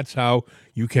because that's how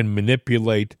you can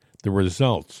manipulate the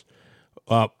results.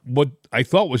 What I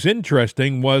thought was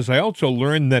interesting was I also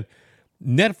learned that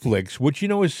Netflix, which, you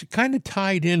know, is kind of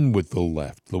tied in with the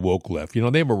left, the woke left. You know,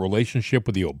 they have a relationship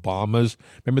with the Obamas.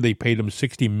 Remember they paid them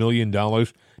 $60 million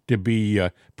to be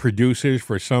producers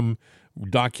for some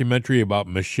documentary about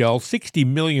Michelle. $60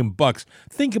 million.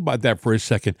 Think about that for a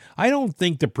second. I don't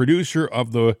think the producer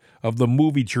of the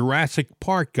movie Jurassic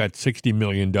Park got $60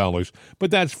 million,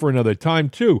 but that's for another time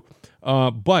too.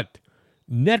 But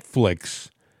Netflix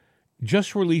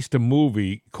just released a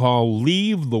movie called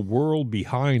Leave the World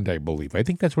Behind, I believe. I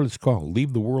think that's what it's called,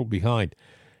 Leave the World Behind.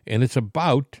 And it's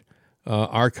about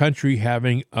our country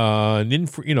having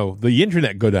the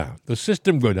internet go down, the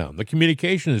system go down, the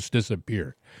communications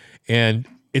disappear. And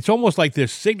it's almost like they're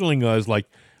signaling us, like,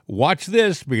 watch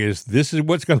this because this is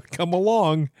what's going to come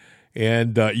along,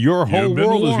 and your whole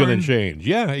world is going to change.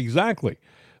 Yeah, exactly.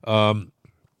 But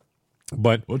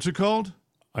what's it called?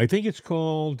 I think it's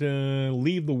called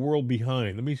Leave the World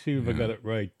Behind. Let me see if I got it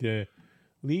right.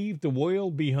 Leave the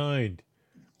World Behind.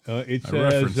 It says, I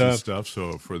reference this stuff,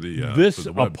 so for the this for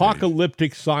the web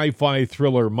apocalyptic sci-fi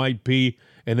thriller might be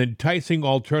an enticing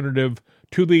alternative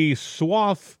to the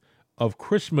swath of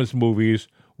Christmas movies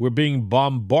we're being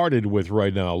bombarded with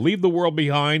right now. Leave the World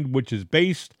Behind, which is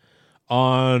based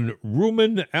on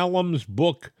Ruman Alam's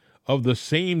book of the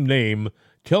same name,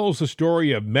 tells the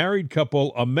story of married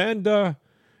couple Amanda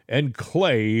and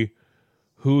Clay,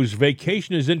 whose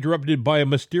vacation is interrupted by a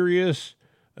mysterious...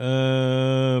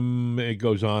 it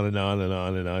goes on and on and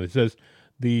on and on. It says,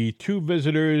 the two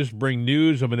visitors bring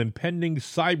news of an impending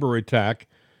cyber attack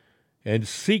and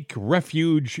seek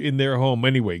refuge in their home.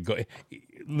 Anyway,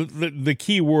 the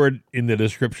key word in the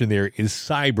description there is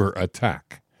cyber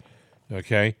attack.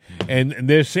 Okay? And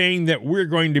they're saying that we're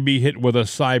going to be hit with a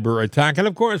cyber attack. And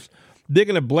of course, they're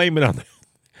going to blame it on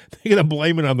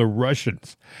the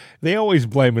Russians. They always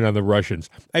blame it on the Russians.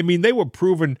 I mean, they were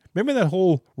proven. Remember that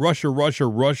whole Russia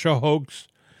hoax?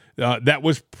 That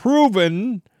was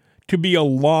proven to be a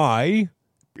lie.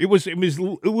 It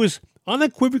was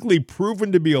unequivocally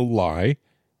proven to be a lie.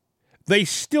 They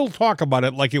still talk about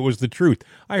it like it was the truth.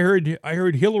 I heard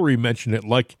Hillary mention it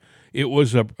like it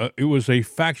was a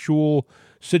factual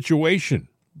situation.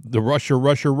 The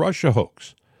Russia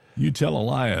hoax. You tell a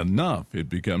lie enough, it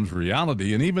becomes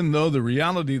reality. And even though the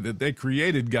reality that they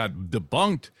created got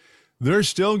debunked, they're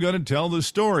still going to tell the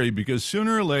story because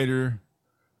sooner or later,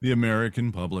 the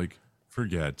American public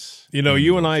forgets. You know,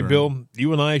 you and I, Bill,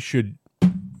 you and I should,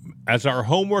 as our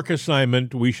homework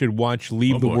assignment, we should watch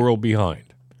Leave the World Behind.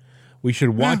 We should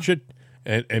watch it,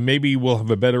 and maybe we'll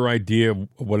have a better idea of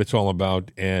what it's all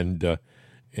about and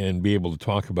be able to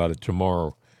talk about it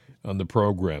tomorrow on the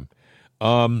program.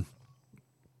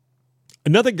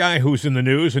 Another guy who's in the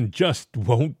news and just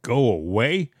won't go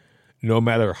away, no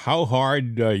matter how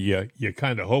hard you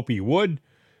kind of hope he would,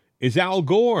 is Al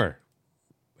Gore.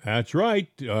 That's right,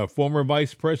 former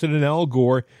Vice President Al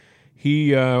Gore.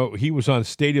 He was on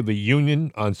State of the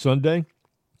Union on Sunday,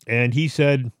 and he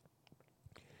said,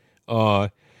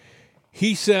 that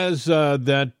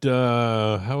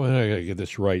how am I going to get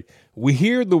this right? We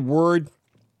hear the word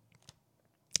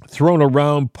thrown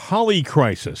around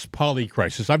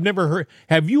polycrisis. I've never heard.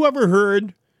 Have you ever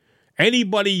heard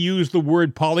anybody use the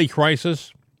word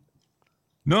polycrisis?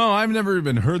 No, I've never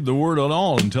even heard the word at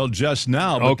all until just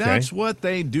now. But Okay. That's what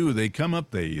they do. They come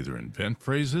up, they either invent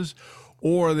phrases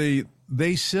or they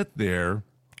sit there.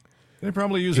 They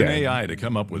probably use an AI to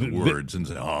come up with words and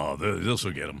say, oh, this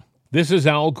will get them. This is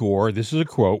Al Gore. This is a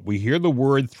quote. We hear the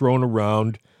word thrown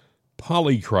around,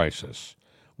 polycrisis.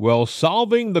 Well,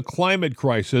 solving the climate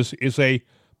crisis is a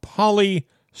poly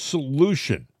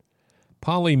solution.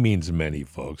 Poly means many,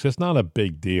 folks. It's not a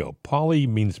big deal. Poly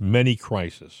means many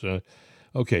crisis.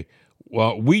 Okay,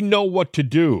 well, we know what to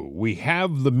do. We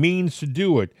have the means to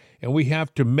do it, and we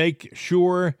have to make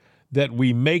sure that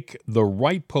we make the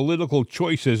right political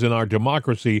choices in our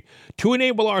democracy to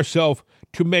enable ourselves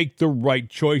to make the right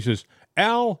choices.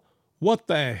 Al, what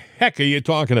the heck are you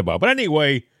talking about? But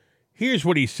anyway, Here's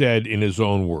what he said in his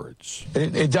own words.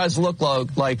 It does look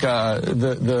like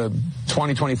the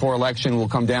 2024 election will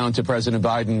come down to President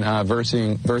Biden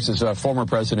versus former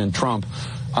President Trump.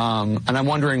 And I'm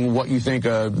wondering what you think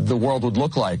the world would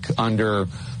look like under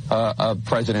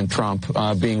President Trump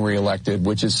being reelected,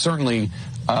 which is certainly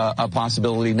a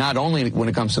possibility, not only when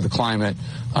it comes to the climate,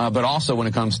 but also when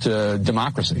it comes to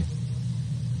democracy.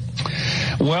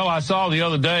 Well, I saw the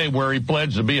other day where he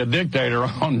pledged to be a dictator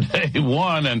on day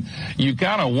one, and you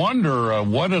kind of wonder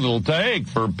what it'll take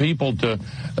for people to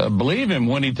believe him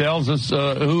when he tells us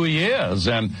who he is.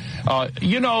 And,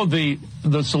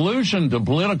 the solution to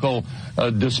political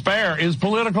despair is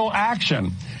political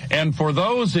action. And for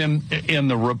those in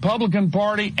the Republican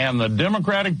Party and the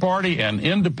Democratic Party and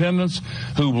independents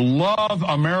who love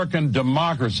American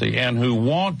democracy and who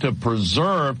want to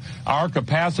preserve our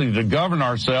capacity to govern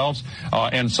ourselves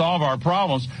and solve our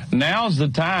problems, now's the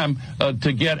time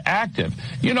to get active.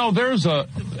 There's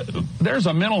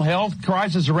a mental health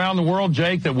crisis around the world,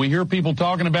 Jake, that we hear people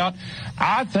talking about.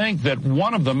 I think that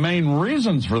one of the main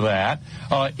reasons for that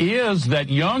is that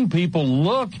young people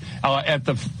look at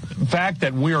the fact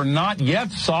that we are not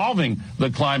yet solving the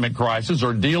climate crisis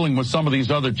or dealing with some of these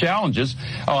other challenges,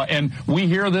 and we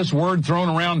hear this word thrown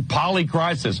around,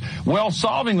 poly-crisis. Well,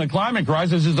 solving the climate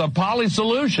crisis is a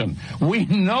poly-solution. We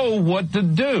know what to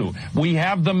do. We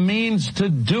have the means to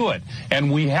do it,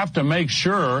 and we have to make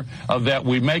sure that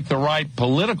we make the right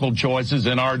political choices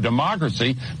in our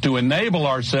democracy to enable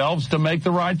ourselves to make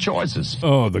the right choices.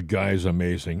 Oh, the guy's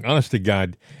amazing. Honest to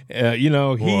God.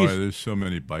 There's so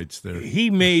many bites there. He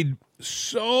made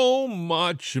so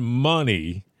much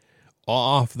money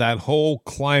off that whole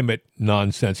climate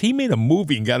nonsense. He made a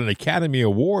movie and got an Academy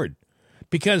Award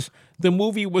because the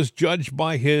movie was judged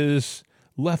by his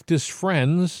leftist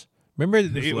friends. Remember,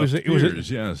 it was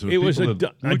a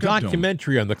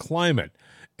documentary on the climate,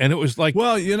 and it was like,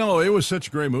 well, it was such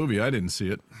a great movie. I didn't see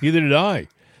it. Neither did I.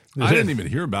 I didn't even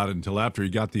hear about it until after he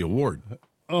got the award.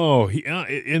 Oh,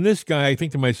 and this guy, I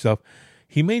think to myself,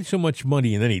 he made so much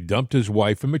money, and then he dumped his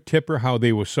wife. Remember Tipper, how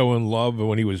they were so in love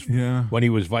when he was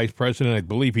vice president? I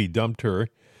believe he dumped her.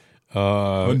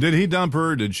 Did he dump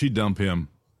her, or did she dump him?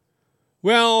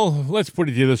 Well, let's put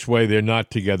it this way. They're not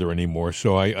together anymore,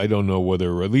 so I don't know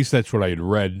whether, at least that's what I had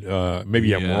read.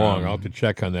 Maybe I'm wrong. I'll have to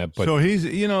check on that. But so he's,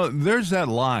 there's that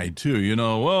lie, too.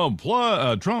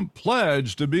 Trump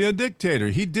pledged to be a dictator.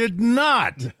 He did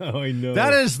not. Oh, I know.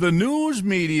 That is the news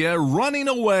media running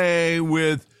away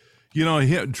with,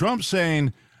 Trump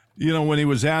saying, when he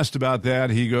was asked about that,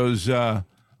 he goes, the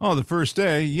first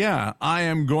day, I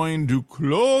am going to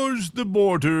close the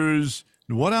borders.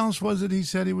 What else was it he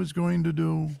said he was going to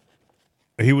do?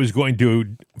 He was going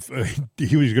to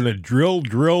drill.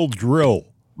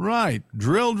 Right.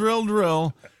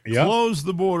 Drill. Yep. Close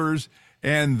the borders.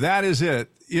 And that is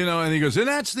it. And he goes, and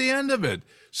that's the end of it.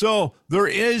 So there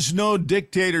is no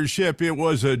dictatorship. It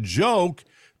was a joke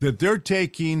that they're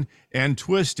taking and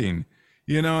twisting,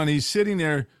 and he's sitting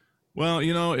there. Well,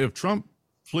 if Trump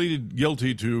pleaded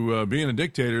guilty to being a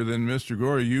dictator, then Mr.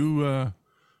 Gore, you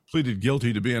pleaded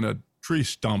guilty to being a tree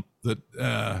stump that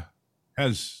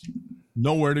has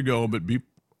nowhere to go but be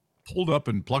pulled up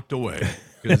and plucked away.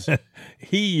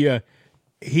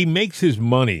 He makes his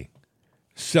money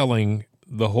selling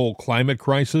the whole climate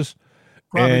crisis.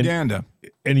 Propaganda.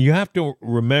 And you have to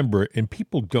remember, and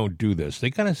people don't do this, they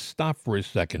got to stop for a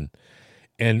second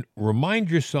and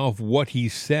remind yourself what he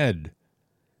said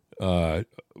 5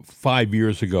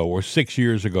 years ago or 6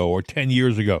 years ago or 10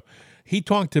 years ago. He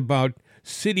talked about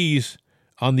cities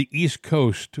on the East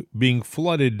Coast being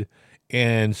flooded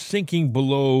and sinking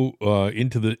below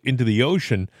into the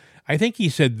ocean. I think he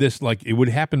said this like it would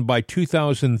happen by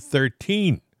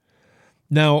 2013.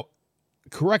 Now,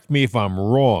 correct me if I'm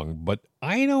wrong, but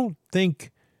I don't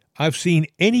think I've seen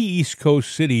any East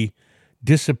Coast city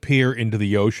disappear into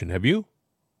the ocean. Have you?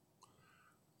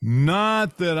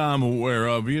 Not that I'm aware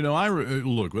of.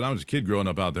 Look, when I was a kid growing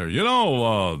up out there,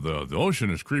 the ocean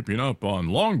is creeping up on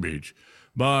Long Beach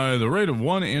by the rate of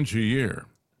 1 inch a year.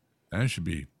 That should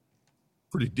be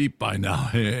pretty deep by now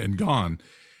and gone.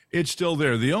 It's still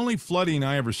there. The only flooding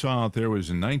I ever saw out there was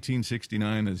in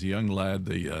 1969 as a young lad,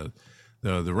 the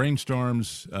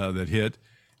rainstorms that hit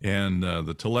and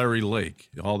the Tulare Lake.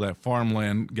 All that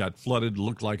farmland got flooded,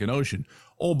 looked like an ocean.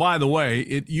 Oh, by the way,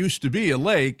 it used to be a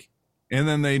lake, and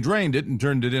then they drained it and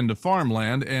turned it into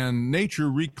farmland, and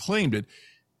nature reclaimed it.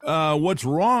 What's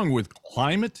wrong with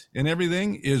climate and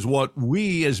everything is what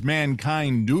we as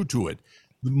mankind do to it.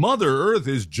 Mother Earth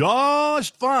is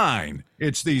just fine.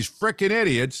 It's these frickin'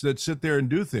 idiots that sit there and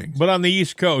do things. But on the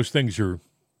East Coast, things are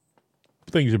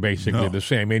things are basically the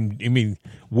same. I mean,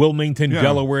 Wilmington,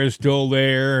 Delaware is still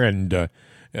there, and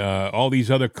all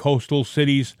these other coastal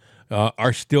cities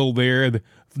are still there.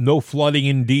 No flooding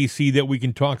in D.C. that we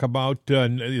can talk about.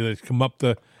 It's come up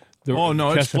the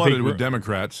it's flooded with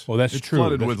Democrats. Oh, that's it's true.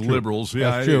 Flooded that's with true. liberals.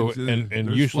 Yeah, that's true.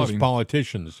 And useless flooding.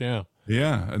 Politicians. Yeah.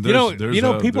 Yeah. And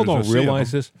people don't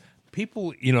realize this.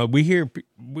 People, we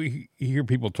hear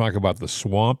people talk about the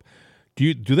swamp.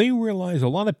 Do they realize? A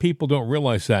lot of people don't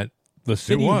realize that the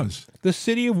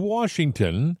city of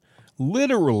Washington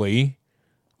literally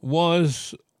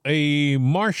was a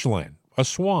marshland, a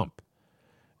swamp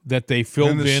that they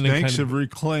filled in. And the snakes have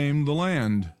reclaimed the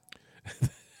land.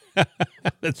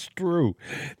 That's true.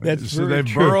 That's so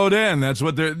they've burrowed in. That's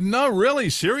what they're. No, really,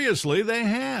 seriously, they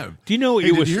have. Do you know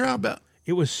did you hear about?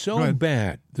 It was so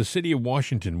bad. The city of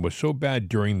Washington was so bad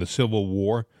during the Civil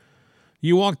War.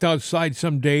 You walked outside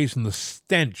some days and the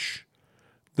stench,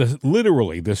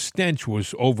 the stench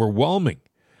was overwhelming.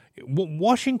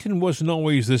 Washington wasn't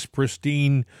always this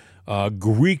pristine,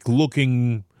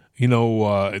 Greek-looking,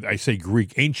 I say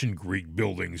Greek, ancient Greek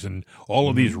buildings and all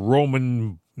of these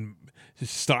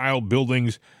Roman-style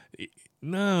buildings.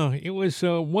 No, it was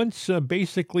once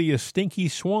basically a stinky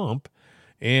swamp,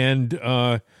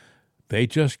 and they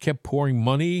just kept pouring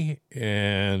money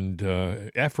and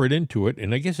effort into it.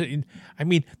 And I guess,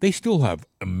 they still have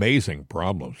amazing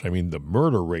problems. I mean, the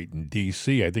murder rate in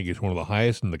D.C., I think, is one of the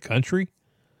highest in the country.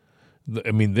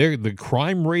 The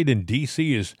crime rate in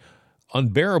D.C. is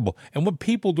unbearable. And what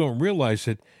people don't realize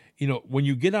that, when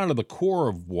you get out of the core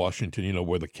of Washington,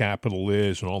 where the Capitol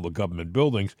is and all the government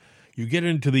buildings, you get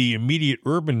into the immediate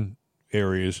urban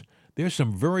areas, there's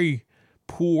some very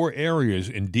poor areas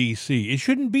in D.C. It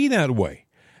shouldn't be that way,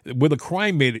 where the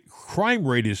crime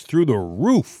rate is through the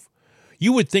roof.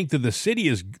 You would think that the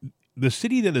city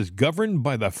that is governed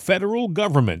by the federal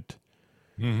government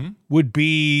would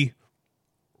be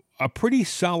a pretty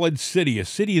solid city,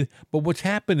 but what's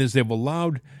happened is they've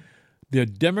allowed the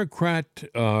Democrat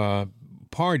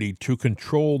Party to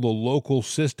control the local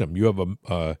system. You have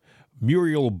a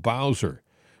Muriel Bowser,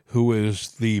 who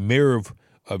is the mayor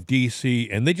of D.C.,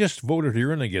 and they just voted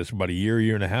her in, I guess, about a year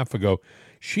and a half ago.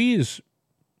 She is,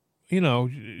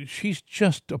 she's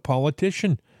just a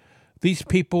politician. These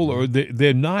people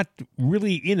they're not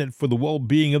really in it for the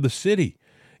well-being of the city.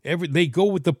 They go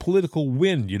with the political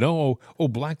wind,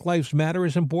 Black Lives Matter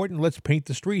is important. Let's paint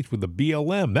the streets with the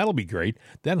BLM. That'll be great.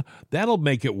 That'll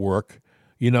make it work.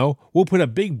 We'll put a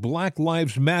big Black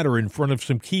Lives Matter in front of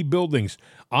some key buildings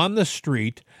on the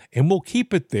street, and we'll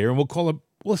keep it there, and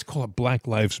let's call it Black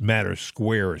Lives Matter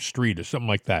Square or Street or something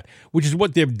like that, which is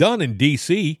what they've done in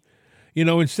D.C.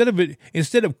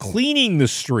 Instead of cleaning the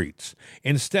streets,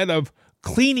 instead of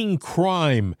cleaning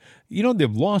crime,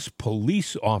 they've lost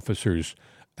police officers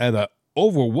at an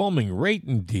overwhelming rate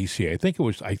in D.C. I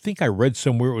think I read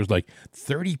somewhere it was like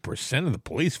 30% of the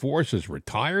police force is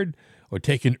retired or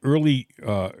taking early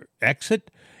exit.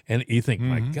 And you think,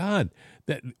 my God,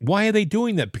 why are they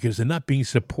doing that? Because they're not being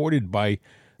supported by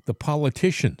the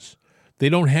politicians. They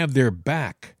don't have their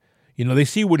back. They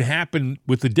see what happened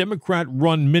with the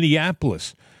Democrat-run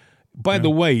Minneapolis. By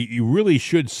the way, you really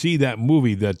should see that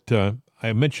movie that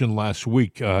I mentioned last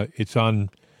week. It's on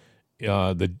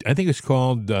I think it's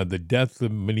called The Death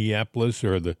of Minneapolis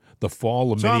or the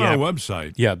Fall of Minneapolis. It's on our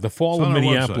website. Yeah, The Fall of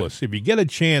Minneapolis. If you get a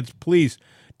chance, please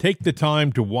take the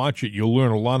time to watch it. You'll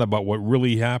learn a lot about what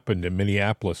really happened in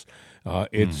Minneapolis.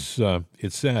 It's sad.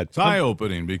 It's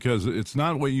eye-opening because it's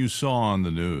not what you saw on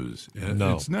the news.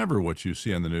 No. It's never what you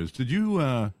see on the news. Did you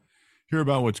hear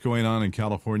about what's going on in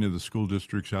California, the school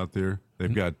districts out there?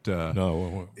 They've got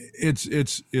no.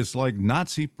 It's like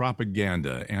Nazi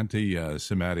propaganda,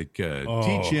 anti-Semitic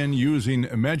teach-in using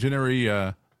imaginary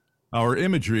our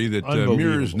imagery that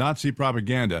mirrors Nazi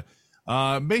propaganda.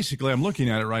 Basically, I'm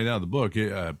looking at it right now, the book.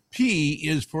 P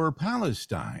is for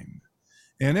Palestine.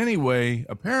 And anyway,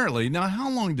 apparently, now how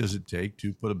long does it take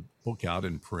to put a book out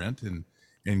in print and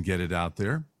get it out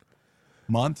there?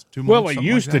 Month, 2 months? Well, it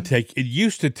used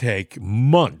to take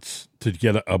months to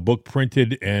get a book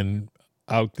printed and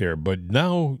out there. But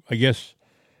now, I guess,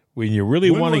 when you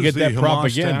really want to get that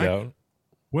propaganda out.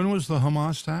 When was the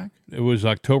Hamas attack? It was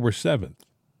October 7th.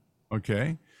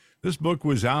 Okay. This book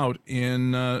was out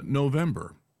in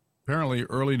November, apparently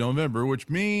early November, which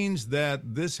means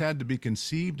that this had to be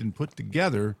conceived and put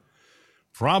together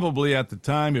probably at the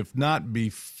time, if not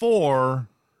before,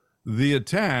 the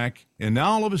attack. And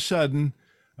now all of a sudden,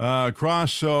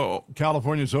 across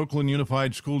California's Oakland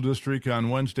Unified School District on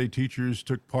Wednesday, teachers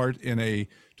took part in a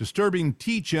disturbing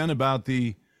teach-in about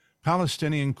the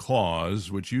Palestinian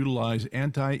cause, which utilize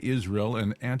anti-Israel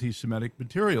and anti-Semitic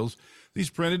materials. These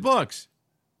printed books.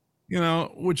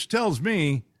 which tells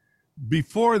me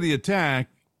before the attack,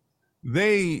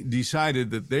 they decided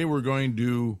that they were going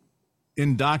to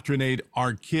indoctrinate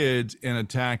our kids and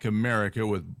attack America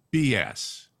with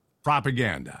BS,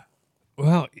 propaganda.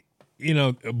 Well,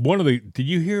 did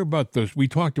you hear about those? We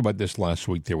talked about this last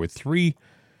week. There were 3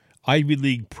 Ivy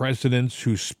League presidents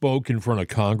who spoke in front of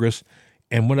Congress.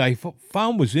 And what I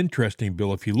found was interesting,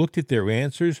 Bill, if you looked at their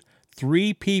answers,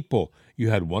 3 people. You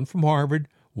had one from Harvard,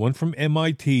 one from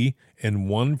MIT, and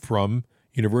one from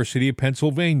University of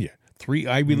Pennsylvania. 3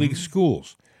 Ivy League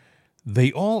schools.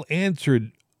 They all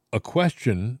answered a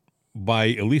question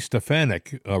by Elise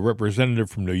Stefanik, a representative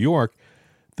from New York.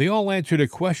 They all answered a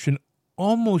question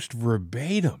almost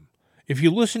verbatim. If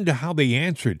you listen to how they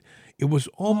answered, it was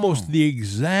almost the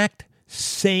exact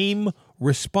same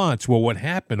response. Well, what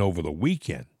happened over the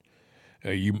weekend,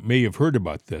 you may have heard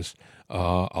about this,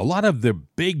 a lot of the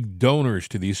big donors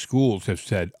to these schools have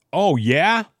said, oh,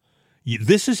 yeah?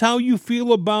 This is how you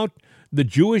feel about the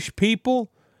Jewish people?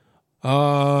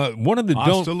 One of the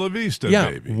Hasta la vista,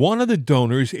 baby. One of the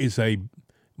donors is a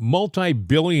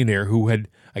multi-billionaire who had,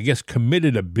 I guess,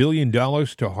 committed $1 billion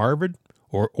to Harvard,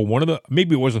 or one of the,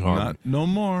 maybe it wasn't Harvard. No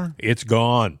more. It's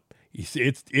gone.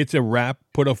 It's a wrap.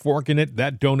 Put a fork in it.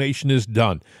 That donation is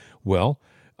done. Well,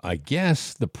 I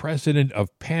guess the president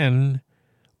of Penn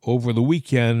over the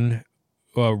weekend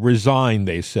resigned,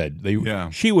 they said.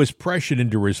 She was pressured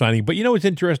into resigning. But what's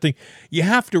interesting? You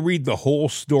have to read the whole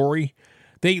story.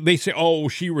 They say, oh,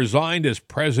 she resigned as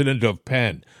president of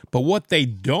Penn. But what they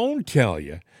don't tell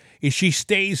you is she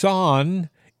stays on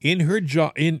in her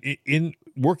job, in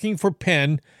working for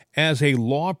Penn as a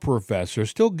law professor,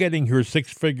 still getting her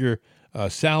 6-figure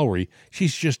salary.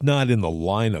 She's just not in the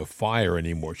line of fire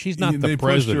anymore. She's not the president. They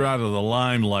pushed her out of the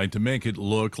limelight to make it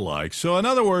look like. So, in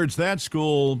other words, that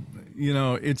school,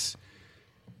 it's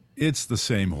the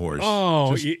same horse.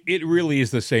 Oh, it really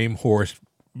is the same horse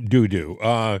doo-doo.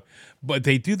 But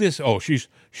they do this. Oh,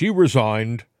 she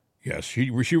resigned. Yes,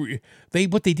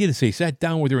 what they did is they sat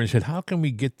down with her and said, how can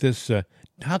we get this,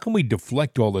 how can we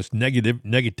deflect all this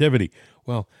negativity?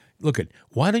 Well, look,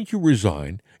 why don't you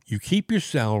resign? You keep your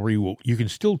salary. You can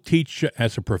still teach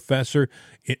as a professor.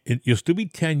 You'll still be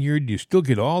tenured. You still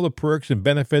get all the perks and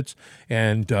benefits,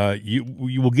 and you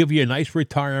will give you a nice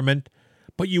retirement,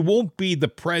 but you won't be the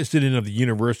president of the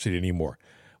university anymore.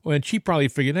 Well, and she probably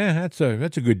figured, that's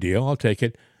a good deal. I'll take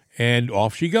it. And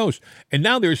off she goes. And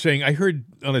now they're saying, I heard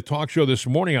on a talk show this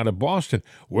morning out of Boston,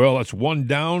 well, it's 1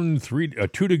 down, 2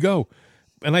 to go.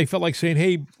 And I felt like saying,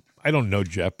 hey, I don't know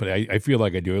Jeff, but I feel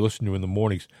like I do. I listen to him in the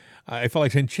mornings. I felt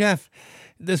like saying, Jeff,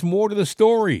 there's more to the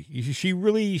story. She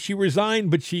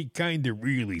resigned, but she kind of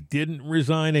really didn't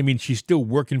resign. I mean, she's still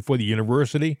working for the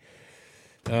university.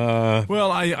 Well,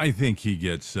 I think he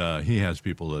has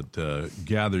people that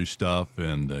gather stuff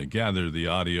and gather the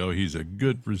audio. He's a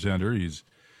good presenter. He's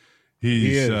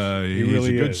a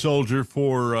good soldier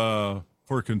for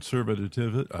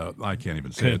conservative. I can't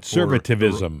even say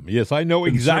conservatism. Yes, I know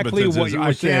exactly what you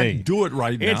were saying. I can't do it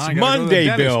right now. It's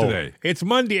Monday, Bill. Today. It's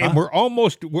Monday, and we're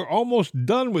almost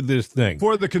done with this thing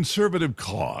for the conservative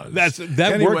cause.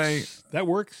 Anyway, that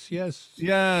works. Yes.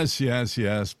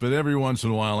 Yes. But every once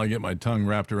in a while, I get my tongue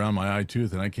wrapped around my eye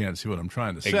tooth, and I can't see what I'm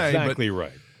trying to say. Exactly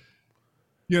right.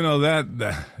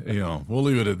 We'll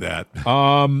leave it at that.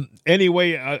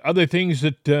 Anyway, other things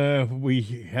that we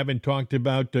haven't talked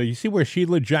about. You see where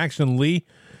Sheila Jackson Lee,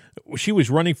 she was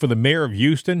running for the mayor of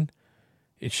Houston.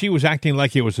 She was acting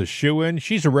like it was a shoo-in.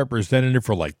 She's a representative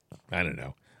for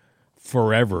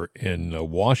forever in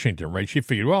Washington, right? She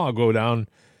figured, well, I'll go down,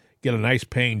 get a nice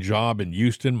paying job in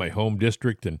Houston, my home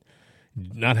district, and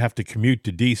not have to commute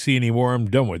to D.C. anymore. I'm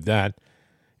done with that.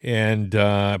 And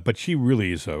but she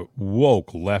really is a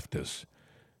woke leftist,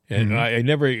 and I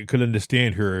never could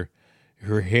understand her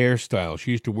hairstyle. She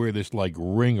used to wear this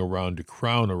ring around a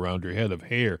crown around her head of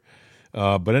hair.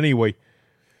 But anyway,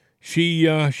 she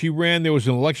ran. There was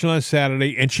an election on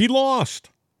Saturday, and she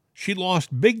lost. She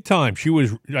lost big time. She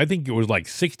was, I think it was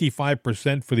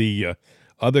 65% for the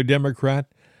other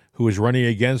Democrat who was running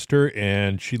against her,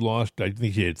 and she lost. I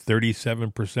think she had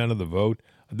 37% of the vote.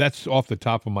 That's off the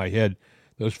top of my head.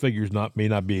 Those figures may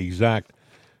not be exact.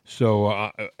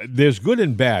 So there's good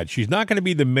and bad. She's not going to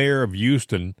be the mayor of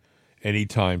Houston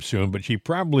anytime soon, but she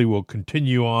probably will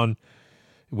continue on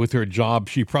with her job.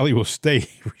 She probably will stay.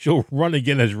 She'll run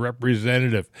again as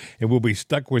representative, and we'll be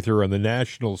stuck with her on the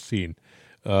national scene.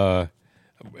 And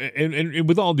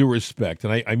with all due respect,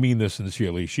 and I mean this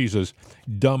sincerely, she's as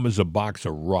dumb as a box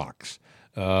of rocks.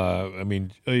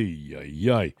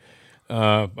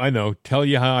 I know, tell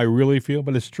you how I really feel,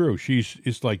 but it's true.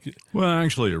 It's like, Well,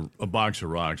 actually, a box of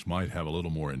rocks might have a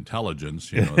little more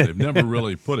intelligence. You know, they've never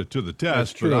really put it to the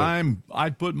test. true. But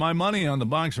I'd put my money on the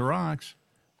box of rocks.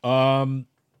 I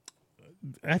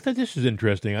thought this is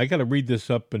interesting. I got to read this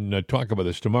up and talk about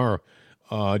this tomorrow.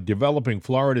 Developing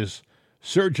Florida's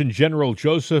Surgeon General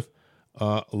Joseph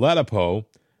Ladapo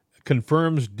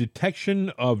confirms detection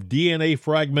of DNA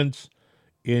fragments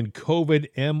in COVID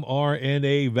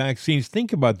mRNA vaccines.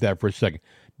 Think about that for a second.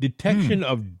 Detection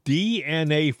of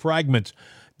DNA fragments.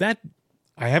 That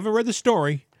I haven't read the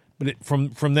story, but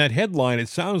from that headline, it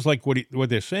sounds like what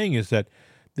they're saying is that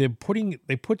they put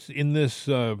in this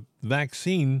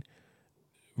vaccine.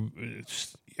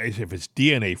 If it's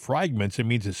DNA fragments, it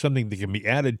means it's something that can be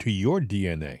added to your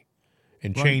DNA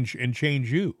and change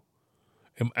you.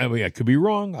 I mean, I could be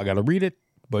wrong. I got to read it,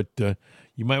 but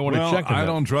you might want to check on that. I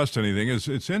don't trust anything.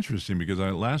 It's interesting because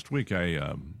last week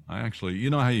I actually, you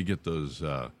know how you get those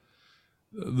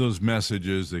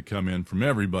messages that come in from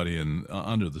everybody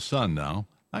under the sun now.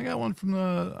 I got one from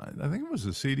I think it was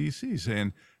the CDC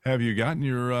saying, "Have you gotten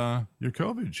your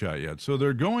COVID shot yet?" So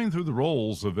they're going through the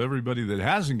rolls of everybody that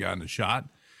hasn't gotten a shot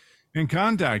and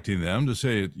contacting them to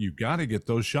say, "You've got to get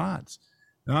those shots."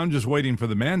 Now I'm just waiting for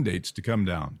the mandates to come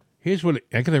down. Here's what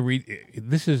I got to read.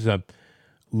 This is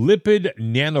lipid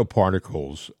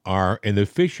nanoparticles are an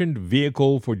efficient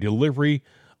vehicle for delivery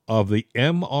of the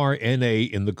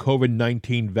mRNA in the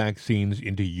COVID-19 vaccines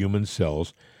into human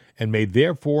cells and may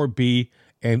therefore be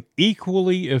an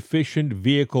equally efficient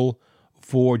vehicle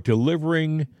for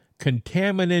delivering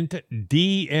contaminant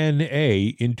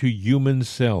DNA into human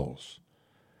cells.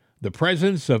 The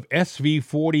presence of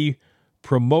SV40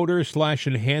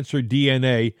 promoter/enhancer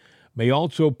DNA may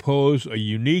also pose a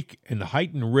unique and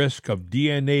heightened risk of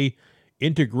DNA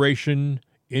integration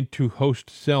into host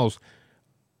cells.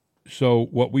 So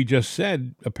what we just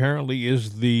said apparently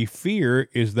is the fear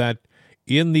is that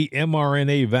in the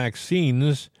mRNA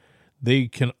vaccines, they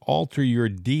can alter your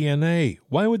DNA.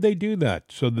 Why would they do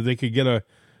that? So that they could get a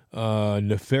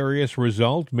nefarious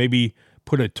result? Maybe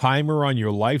put a timer on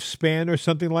your lifespan or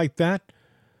something like that?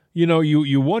 You know,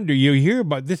 you wonder, you hear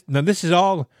about this. Now, this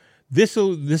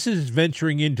is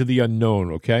venturing into the unknown,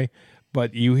 okay?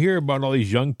 But you hear about all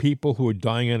these young people who are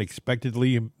dying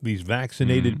unexpectedly, these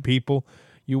vaccinated people.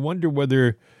 You wonder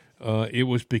whether it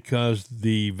was because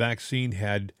the vaccine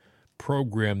had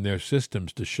programmed their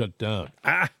systems to shut down.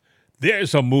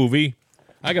 There's a movie.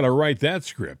 I got to write that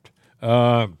script.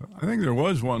 I think there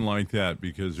was one like that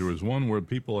because there was one where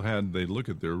people they'd look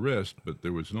at their wrist, but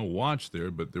there was no watch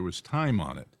there, but there was time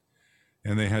on it.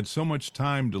 And they had so much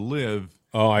time to live.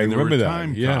 Oh, I remember that.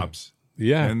 Time cops.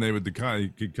 Yeah. And they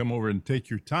could come over and take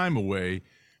your time away.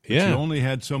 But you only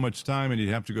had so much time, and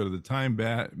you'd have to go to the time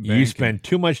bank. You spent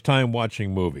too much time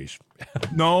watching movies.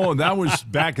 No, that was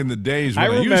back in the days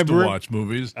when I used to watch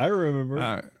movies. I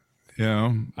remember.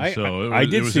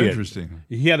 It was interesting.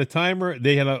 He had a timer.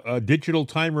 They had a digital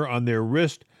timer on their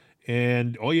wrist,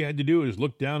 and all you had to do is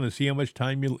look down and see how much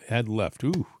time you had left.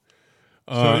 Ooh.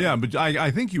 But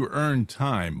I think you earn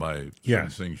time by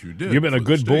certain things you did. You've been a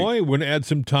good boy. We're going to add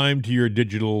some time to your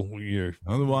digital.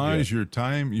 Otherwise, your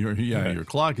time, your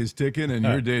clock is ticking and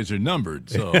your days are numbered.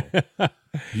 So, but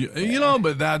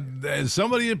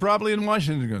somebody probably in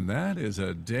Washington going, that is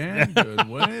a damn good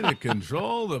way to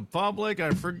control the public.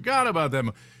 I forgot about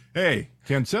that. Hey,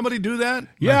 can somebody do that?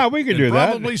 Yeah, we can do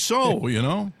that. Probably so,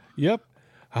 Yep.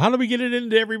 How do we get it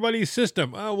into everybody's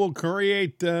system? Oh, we'll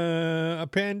create a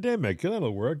pandemic.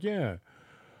 That'll work, yeah.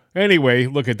 Anyway,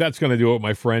 that's going to do it,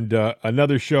 my friend.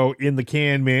 Another show in the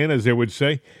can, man, as they would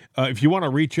say. If you want to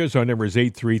reach us, our number is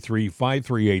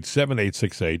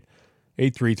 833-538-7868.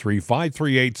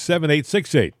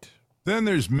 833-538-7868. Then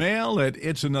there's mail at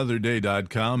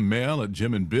itsanotherday.com, mail at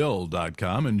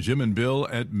jimandbill.com, and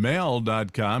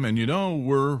jimandbill@mail.com. And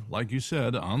we're, like you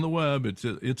said, on the web. It's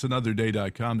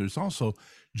itsanotherday.com. There's also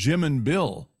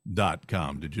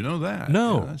jimandbill.com. Did you know that?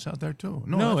 No. Yeah, that's out there too.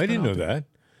 No, I didn't know that.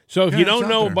 So if you don't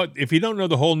know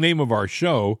the whole name of our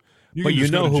show, but you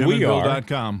know who we are,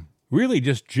 really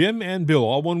just Jim and Bill,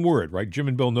 all one word, right? Jim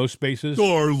and Bill, no spaces.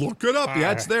 Or look it up.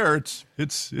 Yeah, it's there. It's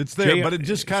there, but it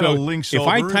just kind of links over. If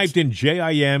I typed in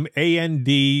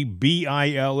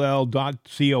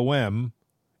JIMANDBILL.com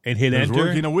and hit enter. It was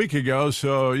working a week ago,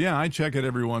 so I check it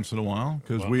every once in a while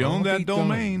because we own that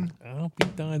domain. I'll be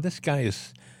darned. This guy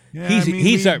is. Yeah,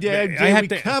 he's our. I have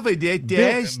to covered it.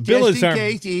 Bill is our.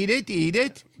 Eat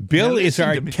it. Bill is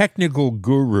our technical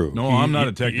guru. No, I'm not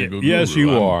a technical guru. Yes,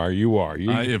 you are. You are.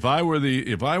 If I were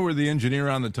the engineer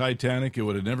on the Titanic, it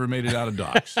would have never made it out of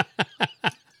docks.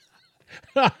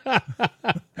 I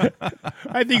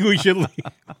think we should leave.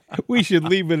 We should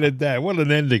leave it at that. What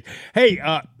an ending. Hey,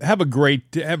 have a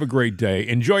great day.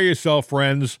 Enjoy yourself,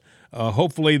 friends.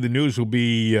 Hopefully the news will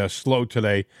be slow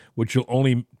today, which will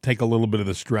only take a little bit of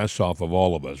the stress off of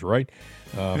all of us, right?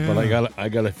 But I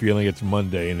got a feeling it's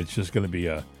Monday, and it's just going to be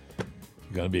a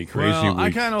crazy well, week.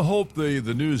 I kind of hope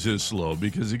the news is slow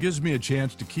because it gives me a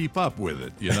chance to keep up with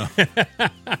it, you know?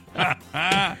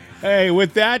 Hey,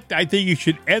 with that, I think you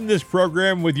should end this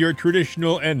program with your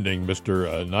traditional ending,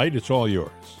 Mr. Knight. It's all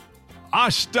yours.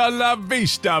 Hasta la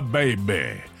vista,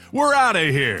 baby. We're out of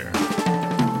here.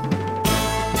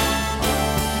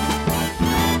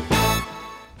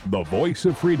 The voice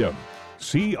of freedom,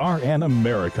 CRN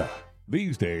America.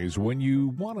 These days, when you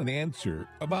want an answer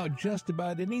about just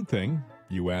about anything,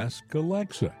 you ask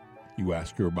Alexa. You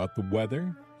ask her about the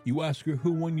weather. You ask her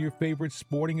who won your favorite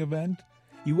sporting event.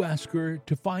 You ask her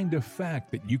to find a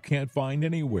fact that you can't find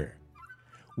anywhere.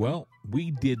 Well,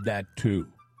 we did that too.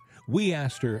 We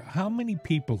asked her how many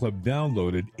people have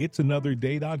downloaded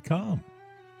it'sanotherday.com.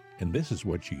 And this is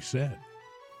what she said.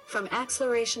 From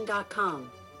acceleration.com.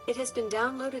 It has been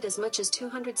downloaded as much as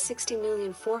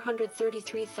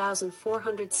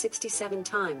 260,433,467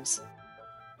 times.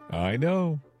 I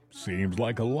know. Seems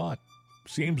like a lot.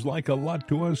 Seems like a lot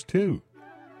to us, too.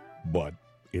 But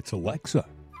it's Alexa.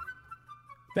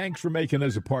 Thanks for making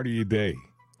us a part of your day.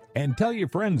 And tell your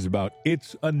friends about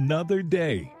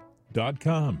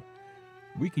it'sanotherday.com.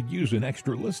 We could use an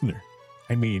extra listener.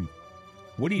 I mean,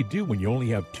 what do you do when you only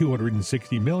have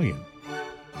 260 million?